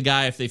end up being the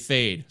guy if they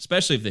fade,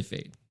 especially if they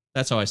fade.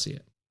 That's how I see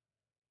it.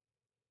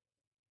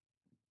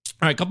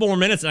 All right, a couple more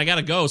minutes, and I got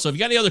to go. So if you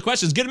got any other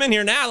questions, get them in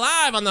here now,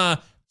 live on the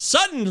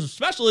Sudden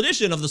special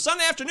edition of the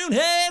Sunday afternoon.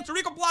 Hey, it's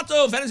Rico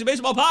Plato, Fantasy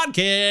Baseball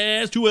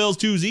Podcast, 2 L's,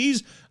 2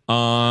 Z's.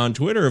 On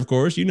Twitter, of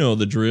course, you know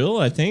the drill,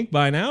 I think,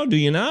 by now. Do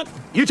you not?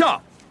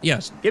 Utah.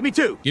 Yes. Give me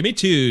 2. Give me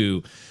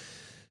 2.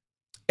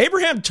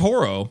 Abraham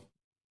Toro.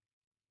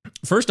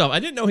 First off, I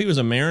didn't know he was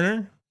a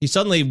Mariner. He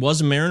suddenly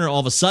was a Mariner all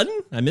of a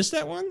sudden. I missed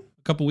that one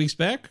a couple weeks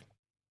back.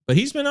 But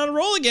he's been on a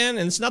roll again,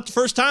 and it's not the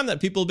first time that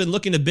people have been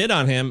looking to bid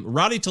on him.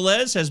 Rowdy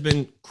Tellez has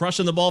been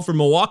crushing the ball for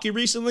Milwaukee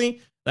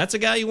recently. That's a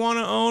guy you want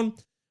to own.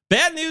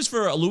 Bad news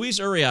for Luis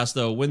Urias,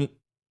 though. When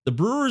the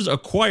Brewers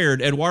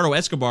acquired Eduardo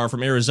Escobar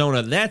from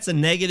Arizona, that's a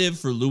negative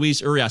for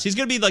Luis Urias. He's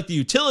going to be like the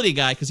utility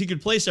guy because he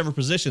could play several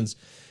positions,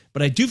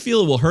 but I do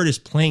feel it will hurt his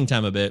playing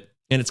time a bit,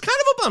 and it's kind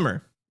of a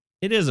bummer.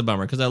 It is a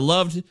bummer because I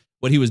loved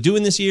what he was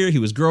doing this year. He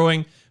was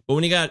growing, but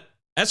when you got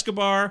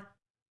Escobar,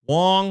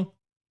 Wong,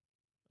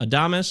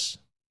 Adames,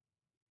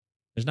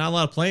 there's not a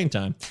lot of playing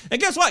time. And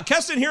guess what?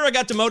 Keston Hiura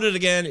got demoted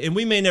again, and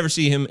we may never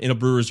see him in a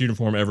Brewers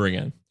uniform ever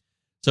again.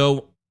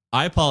 So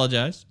I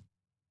apologize.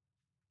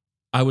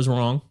 I was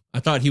wrong. I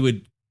thought he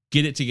would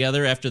get it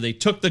together after they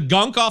took the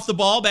gunk off the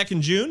ball back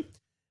in June,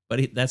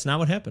 but that's not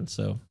what happened.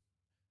 So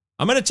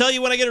I'm going to tell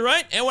you when I get it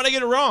right and when I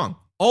get it wrong.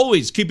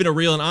 Always keeping it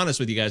real and honest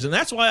with you guys. And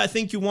that's why I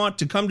think you want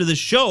to come to this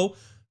show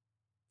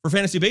for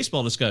fantasy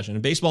baseball discussion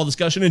and baseball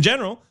discussion in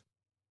general,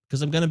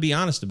 because I'm going to be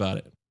honest about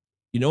it.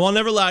 You know I'll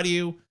never lie to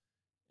you.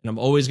 And I'm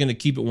always going to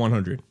keep it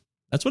 100.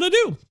 That's what I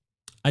do.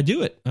 I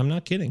do it. I'm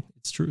not kidding.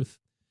 It's truth.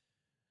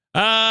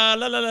 Who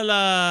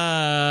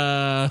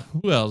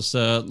else?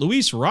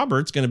 Luis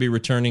Roberts going to be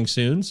returning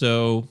soon.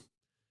 So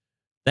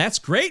that's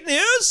great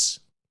news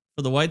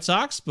for the White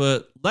Sox,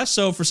 but less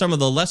so for some of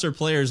the lesser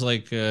players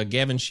like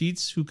Gavin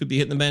Sheets, who could be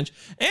hitting the bench.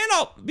 And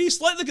I'll be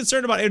slightly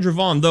concerned about Andrew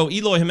Vaughn, though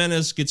Eloy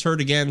Jimenez gets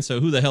hurt again. So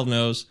who the hell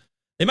knows?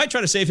 They might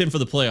try to save him for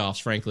the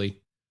playoffs, frankly,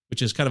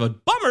 which is kind of a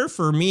bummer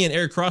for me and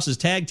Eric Cross's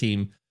tag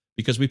team,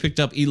 because we picked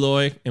up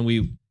Eloy and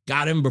we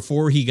got him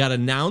before he got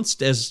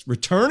announced as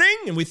returning,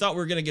 and we thought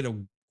we were going to get a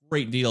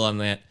great deal on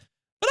that.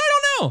 But I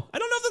don't know. I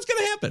don't know if that's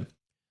going to happen.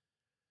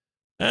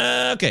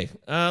 Okay,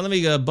 let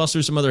me bust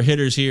through some other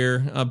hitters here.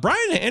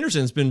 Brian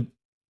Anderson's been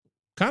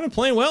kind of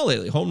playing well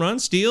lately. Home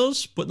runs,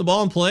 steals, putting the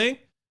ball in play.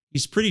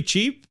 He's pretty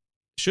cheap,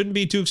 shouldn't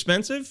be too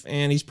expensive,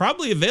 and he's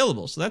probably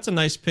available. So that's a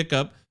nice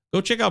pickup.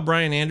 Go check out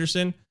Brian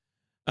Anderson.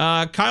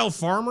 Kyle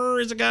Farmer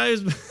is a guy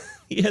who's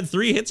he had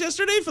 3 hits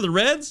yesterday for the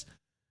Reds.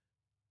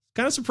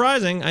 Kind of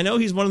surprising. I know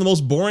he's one of the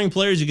most boring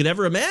players you could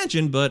ever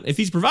imagine, but if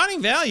he's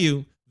providing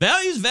value,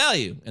 value's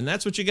value. And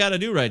that's what you got to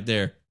do right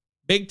there.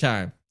 Big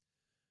time.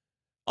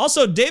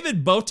 Also,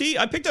 David Bote.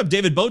 I picked up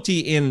David Bote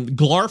in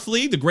Glarf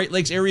League, the Great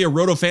Lakes Area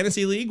Roto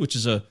Fantasy League, which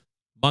is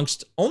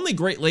amongst only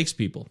Great Lakes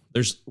people.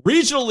 There's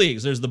regional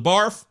leagues. There's the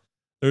BARF.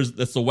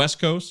 That's the West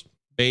Coast,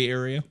 Bay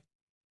Area.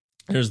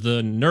 There's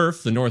the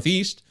NERF, the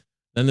Northeast.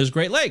 Then there's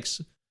Great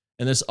Lakes.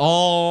 And it's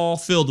all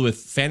filled with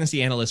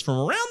fantasy analysts from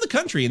around the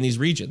country in these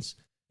regions.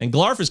 And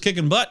Glarf is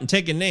kicking butt and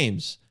taking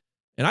names.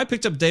 And I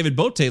picked up David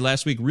Bote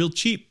last week real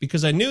cheap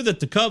because I knew that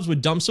the Cubs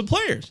would dump some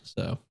players.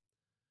 So,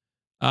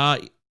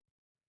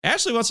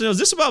 Ashley wants to know, is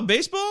this about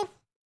baseball?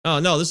 Oh,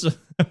 no, this is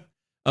this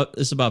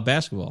is about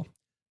basketball.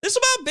 This is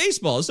about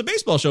baseball. It's a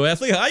baseball show,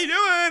 Ashley. How you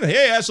doing?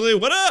 Hey, Ashley,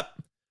 what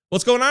up?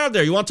 What's going on out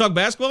there? You want to talk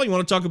basketball? You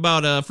want to talk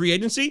about free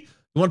agency?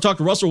 You want to talk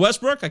to Russell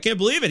Westbrook? I can't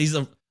believe it. He's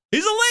a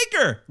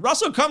Laker.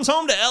 Russell comes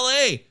home to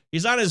L.A.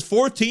 He's on his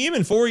 4th team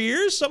in 4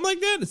 years, something like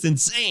that. It's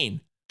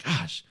insane.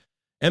 Gosh.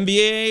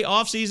 NBA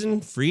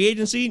offseason, free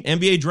agency,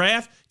 NBA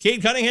draft.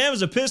 Cade Cunningham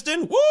is a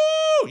Piston.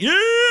 Woo!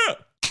 Yeah!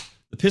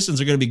 The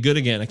Pistons are going to be good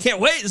again. I can't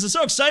wait. This is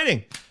so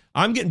exciting.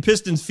 I'm getting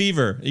Pistons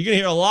fever. You're going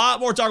to hear a lot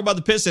more talk about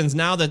the Pistons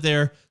now that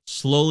they're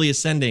slowly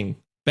ascending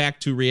back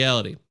to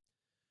reality.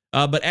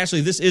 But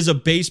actually, this is a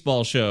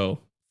baseball show. If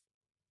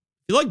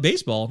you like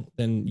baseball,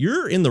 then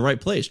you're in the right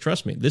place.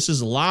 Trust me. This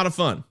is a lot of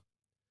fun.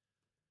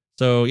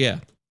 So, yeah.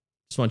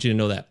 Just want you to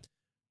know that.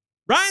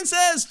 Ryan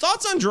says,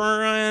 thoughts on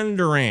Duran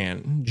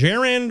Duran.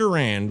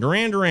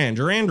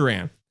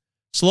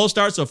 Slow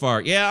start so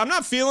far. Yeah, I'm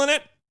not feeling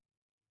it.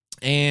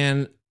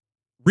 And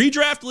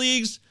redraft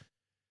leagues,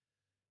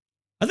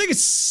 I think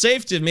it's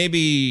safe to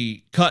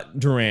maybe cut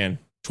Duran.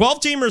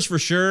 12-teamers for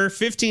sure.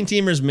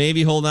 15-teamers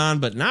maybe hold on,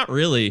 but not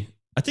really.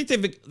 I think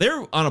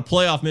they're on a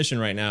playoff mission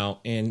right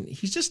now, and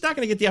he's just not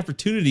going to get the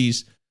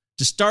opportunities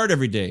to start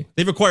every day.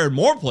 They've acquired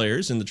more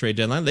players in the trade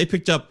deadline. They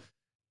picked up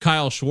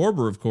Kyle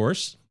Schwarber, of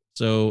course.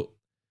 So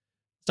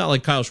it's not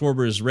like Kyle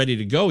Schwarber is ready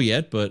to go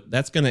yet, but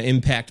that's going to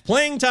impact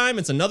playing time.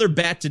 It's another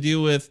bat to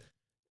deal with.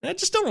 I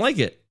just don't like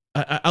it.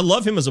 I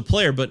love him as a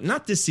player, but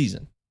not this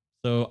season.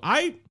 So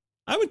I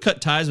would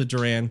cut ties with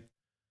Duran.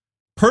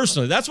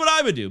 Personally, that's what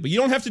I would do. But you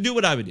don't have to do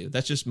what I would do.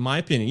 That's just my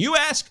opinion. You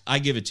ask, I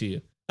give it to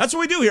you. That's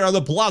what we do here on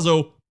the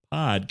Palazzo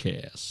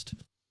Podcast.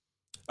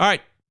 All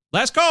right,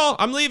 last call.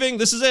 I'm leaving.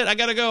 This is it. I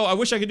got to go. I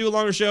wish I could do a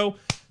longer show.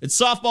 It's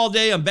softball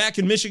day. I'm back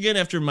in Michigan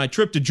after my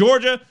trip to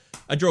Georgia.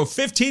 I drove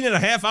 15 and a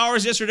half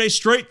hours yesterday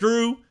straight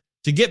through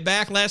to get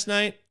back last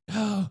night.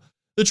 Oh,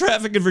 the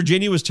traffic in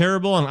Virginia was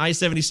terrible on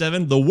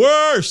I-77. The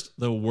worst.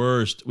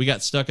 We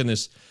got stuck in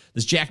this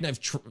jackknife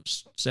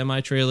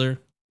semi-trailer.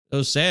 It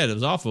was sad. It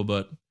was awful,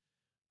 but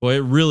boy,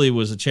 it really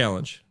was a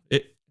challenge.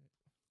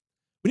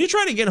 When you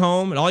try to get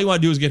home and all you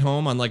want to do is get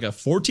home on like a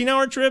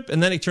 14-hour trip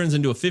and then it turns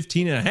into a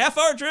 15 and a half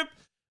hour trip,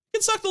 it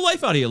can suck the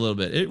life out of you a little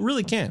bit. It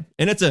really can.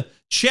 And it's a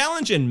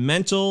challenge in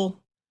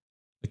mental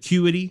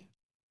acuity,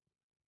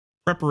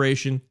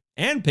 preparation,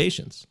 and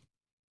patience.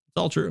 It's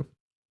all true.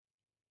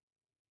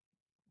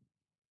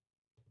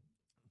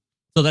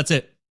 So that's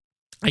it.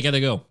 I got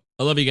to go.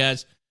 I love you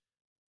guys.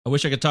 I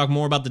wish I could talk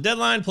more about the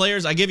deadline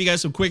players. I gave you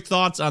guys some quick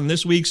thoughts on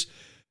this week's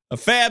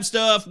Fab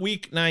stuff,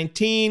 week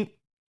 19.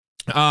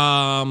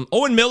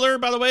 Owen Miller,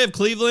 by the way, of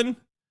Cleveland.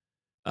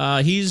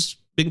 He's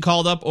been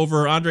called up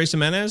over Andres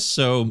Gimenez,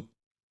 so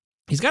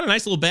he's got a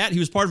nice little bat. He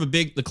was part of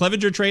the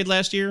Clevenger trade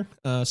last year.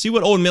 See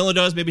what Owen Miller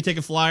does, maybe take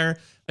a flyer.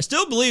 I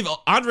still believe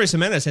Andres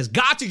Gimenez has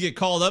got to get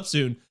called up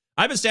soon.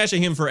 I've been stashing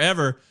him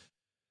forever.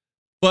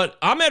 But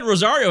Ahmed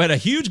Rosario had a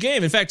huge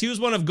game. In fact, he was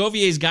one of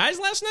Govier's guys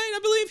last night, I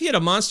believe. He had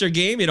a monster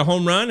game. He had a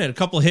home run, had a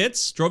couple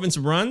hits, drove in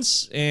some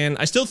runs. And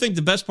I still think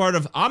the best part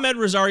of Ahmed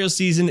Rosario's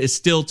season is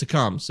still to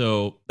come.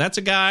 So that's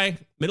a guy,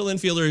 middle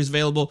infielder, is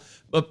available.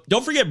 But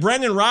don't forget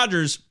Brendan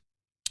Rodgers.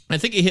 I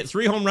think he hit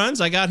 3 home runs.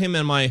 I got him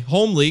in my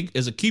home league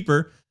as a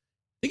keeper. I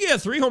think he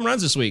had 3 home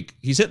runs this week.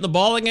 He's hitting the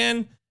ball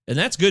again, and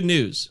that's good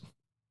news.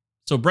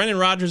 So Brendan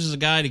Rodgers is a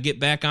guy to get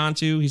back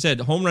onto. He's had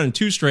a home run in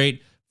 2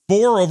 straight.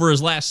 4 over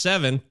his last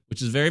 7,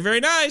 which is very, very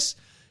nice.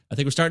 I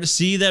think we're starting to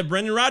see that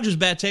Brendan Rodgers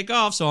bat take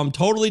off, so I'm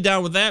totally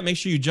down with that. Make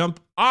sure you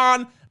jump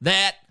on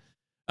that.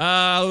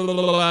 What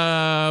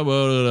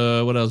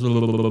else?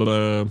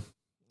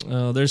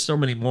 There's so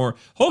many more.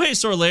 Jorge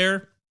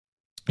Soler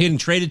getting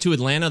traded to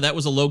Atlanta. That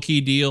was a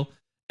low-key deal.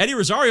 Eddie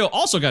Rosario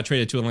also got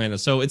traded to Atlanta,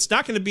 so it's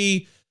not going to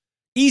be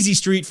easy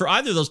street for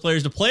either of those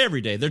players to play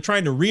every day. They're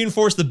trying to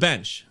reinforce the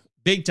bench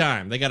big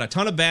time. They got a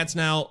ton of bats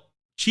now,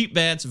 cheap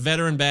bats,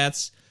 veteran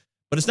bats.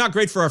 But it's not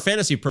great for our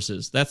fantasy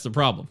purposes. That's the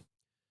problem.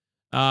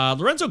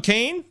 Lorenzo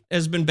Cain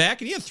has been back,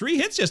 and he had 3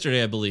 hits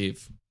yesterday, I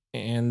believe.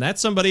 And that's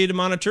somebody to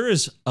monitor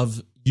is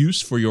of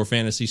use for your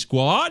fantasy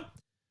squad.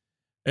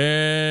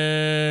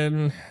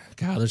 And,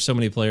 God, there's so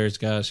many players.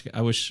 Gosh, I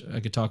wish I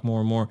could talk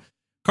more and more.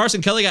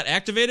 Carson Kelly got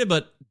activated,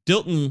 but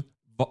Dalton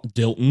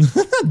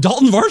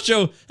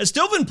Varsho has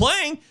still been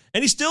playing,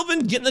 and he's still been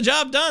getting the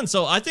job done.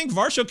 So I think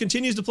Varsho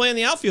continues to play in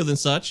the outfield and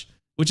such,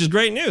 which is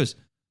great news.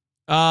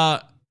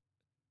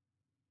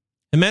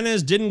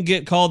 Jimenez didn't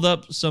get called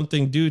up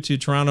something due to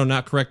Toronto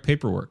not correct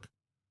paperwork.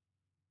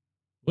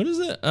 What is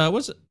it?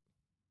 What's it?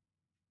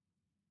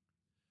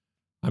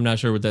 I'm not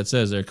sure what that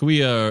says there. Can we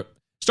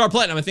Star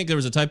Platinum? I think there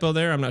was a typo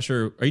there. I'm not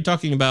sure. Are you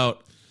talking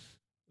about?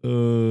 I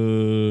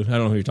don't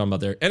know who you're talking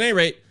about there. At any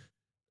rate,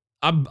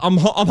 I'm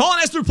hauling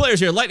ass through players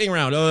here. Lightning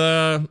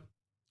round.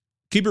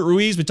 Keeper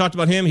Ruiz. We talked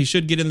about him. He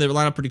should get in the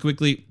lineup pretty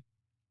quickly.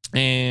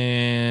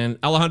 And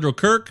Alejandro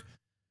Kirk.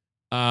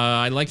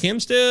 I like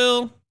him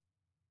still.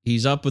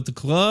 He's up with the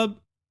club.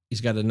 He's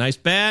got a nice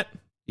bat.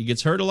 He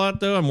gets hurt a lot,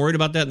 though. I'm worried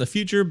about that in the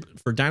future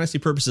for dynasty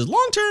purposes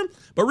long term.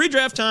 But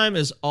redraft time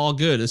is all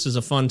good. This is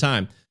a fun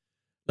time.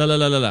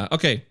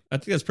 Okay, I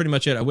think that's pretty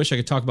much it. I wish I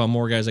could talk about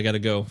more, guys. I got to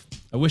go.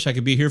 I wish I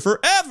could be here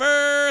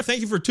forever. Thank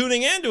you for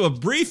tuning in to a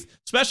brief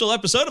special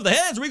episode of the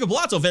Heads Rico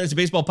Palazzo Fantasy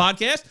Baseball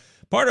Podcast,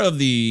 part of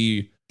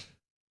the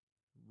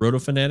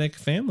RotoFanatic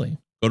family.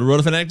 Go to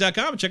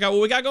rotofanatic.com and check out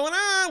what we got going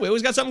on. We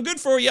always got something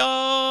good for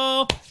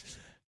y'all.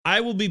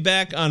 I will be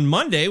back on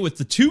Monday with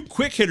the 2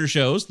 quick hitter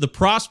shows, the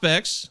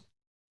prospects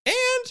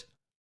and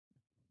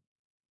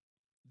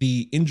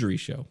the injury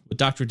show with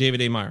Dr.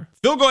 David A. Meyer.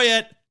 Phil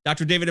Goyette,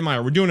 Dr. David A.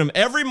 Meyer. We're doing them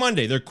every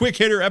Monday. They're quick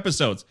hitter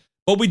episodes,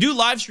 but we do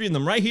live stream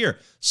them right here.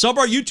 Sub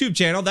our YouTube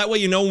channel. That way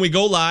you know when we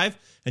go live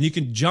and you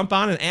can jump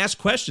on and ask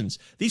questions.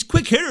 These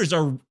quick hitters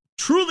are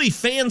truly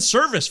fan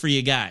service for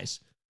you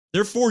guys.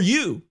 They're for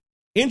you.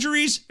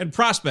 Injuries and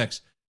prospects.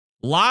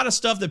 A lot of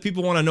stuff that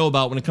people want to know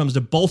about when it comes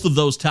to both of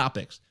those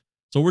topics.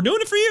 So we're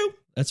doing it for you.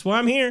 That's why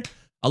I'm here.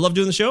 I love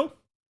doing the show,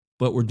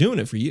 but we're doing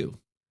it for you.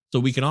 So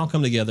we can all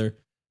come together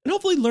and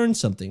hopefully learn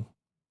something.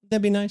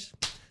 That'd be nice.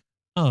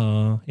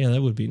 Oh, yeah,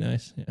 that would be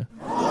nice. Yeah.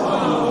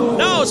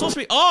 No, it's supposed to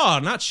be awe,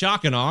 not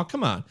shock and awe.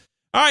 Come on.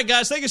 All right,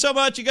 guys, thank you so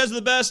much. You guys are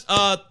the best.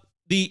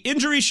 The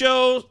injury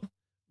show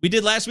we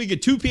did last week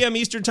at 2 p.m.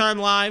 Eastern time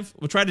live.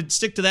 We'll try to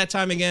stick to that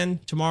time again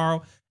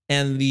tomorrow.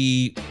 And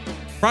the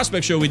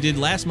prospect show we did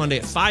last Monday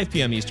at 5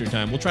 p.m. Eastern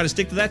time. We'll try to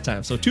stick to that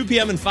time. So 2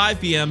 p.m. and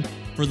 5 p.m.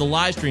 for the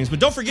live streams. But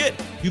don't forget,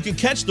 you can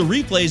catch the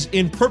replays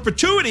in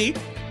perpetuity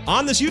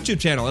on this YouTube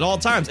channel at all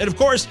times. And of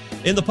course,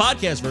 in the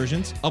podcast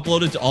versions,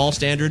 uploaded to all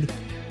standard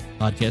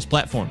podcast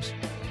platforms.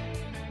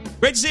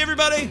 Great to see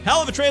everybody.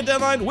 Hell of a trade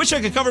deadline. Wish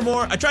I could cover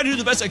more. I tried to do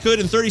the best I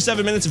could in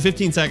 37 minutes and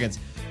 15 seconds.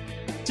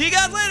 See you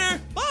guys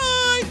later.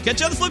 Bye.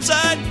 Catch you on the flip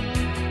side.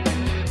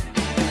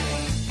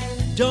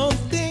 Don't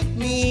think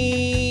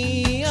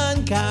me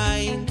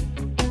unkind.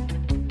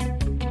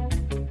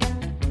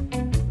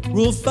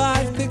 Rule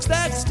 5 picks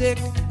that stick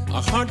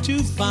are hard to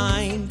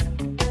find.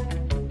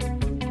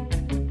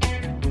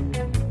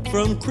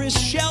 From Chris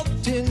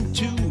Shelton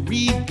to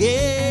Reed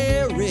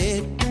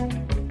Garrett,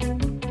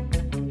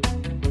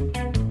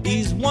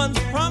 these once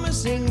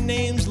promising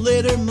names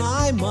litter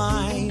my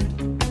mind.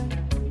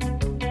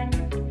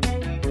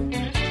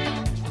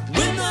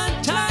 When the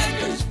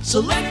Tigers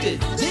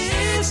selected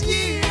this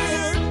year,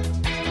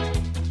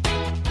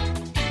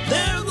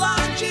 their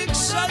logic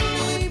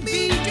suddenly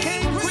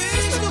became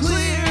crystal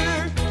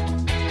clear.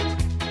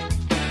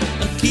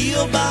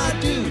 Akil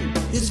Badu,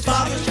 his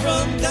father's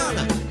from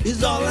Ghana,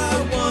 is all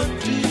I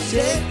want to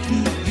say to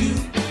you.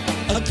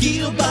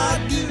 Akil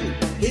Badu,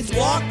 his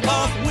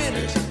walk-off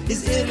winners,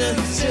 His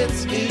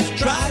innocence is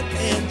tried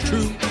and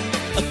true.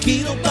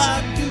 Akil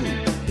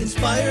Badu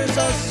inspires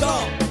us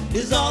all,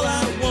 is all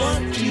I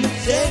want to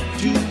say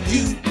to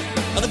you.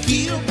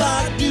 Akil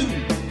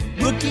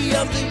Badu, Rookie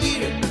of the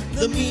Year.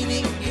 The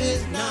meaning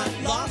is not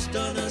lost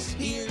on us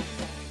here.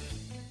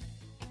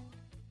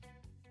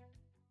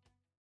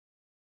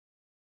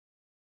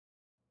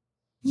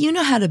 You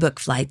know how to book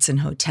flights and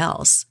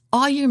hotels.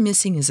 All you're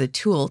missing is a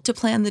tool to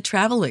plan the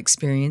travel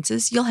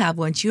experiences you'll have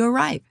once you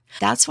arrive.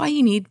 That's why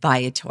you need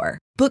Viator.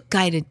 Book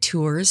guided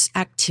tours,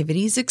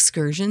 activities,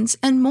 excursions,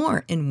 and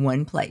more in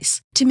one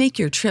place to make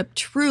your trip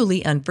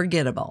truly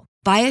unforgettable.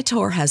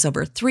 Viator has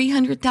over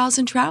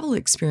 300,000 travel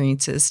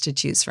experiences to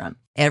choose from.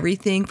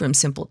 Everything from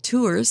simple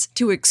tours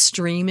to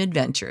extreme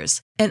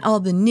adventures and all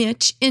the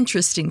niche,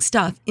 interesting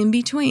stuff in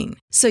between.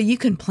 So you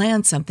can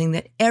plan something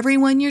that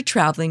everyone you're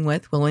traveling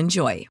with will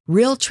enjoy.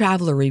 Real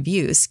traveler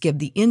reviews give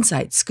the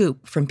inside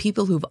scoop from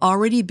people who've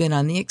already been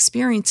on the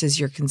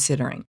experiences you're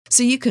considering.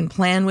 So you can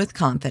plan with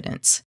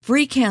confidence.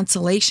 Free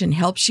cancellation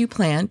helps you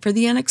plan for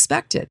the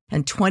unexpected.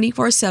 And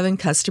 24/7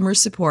 customer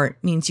support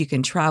means you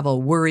can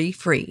travel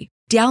worry-free.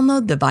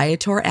 Download the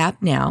Viator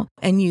app now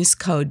and use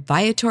code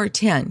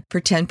Viator10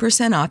 for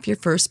 10% off your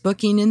first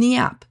booking in the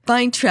app.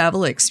 Find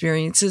travel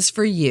experiences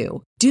for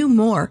you. Do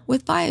more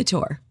with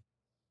Viator.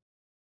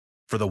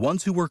 For the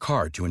ones who work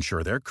hard to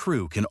ensure their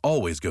crew can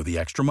always go the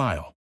extra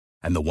mile,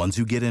 and the ones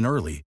who get in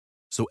early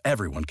so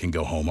everyone can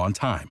go home on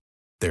time,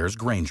 there's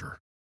Grainger,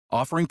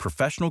 offering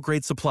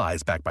professional-grade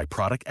supplies backed by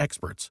product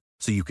experts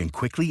so you can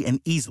quickly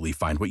and easily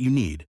find what you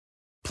need.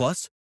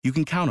 Plus, you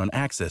can count on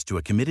access to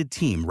a committed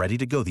team ready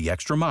to go the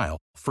extra mile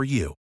for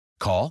you.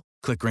 Call,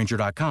 click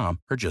Grainger.com,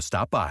 or just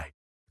stop by.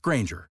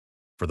 Grainger,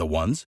 for the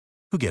ones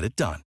who get it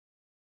done.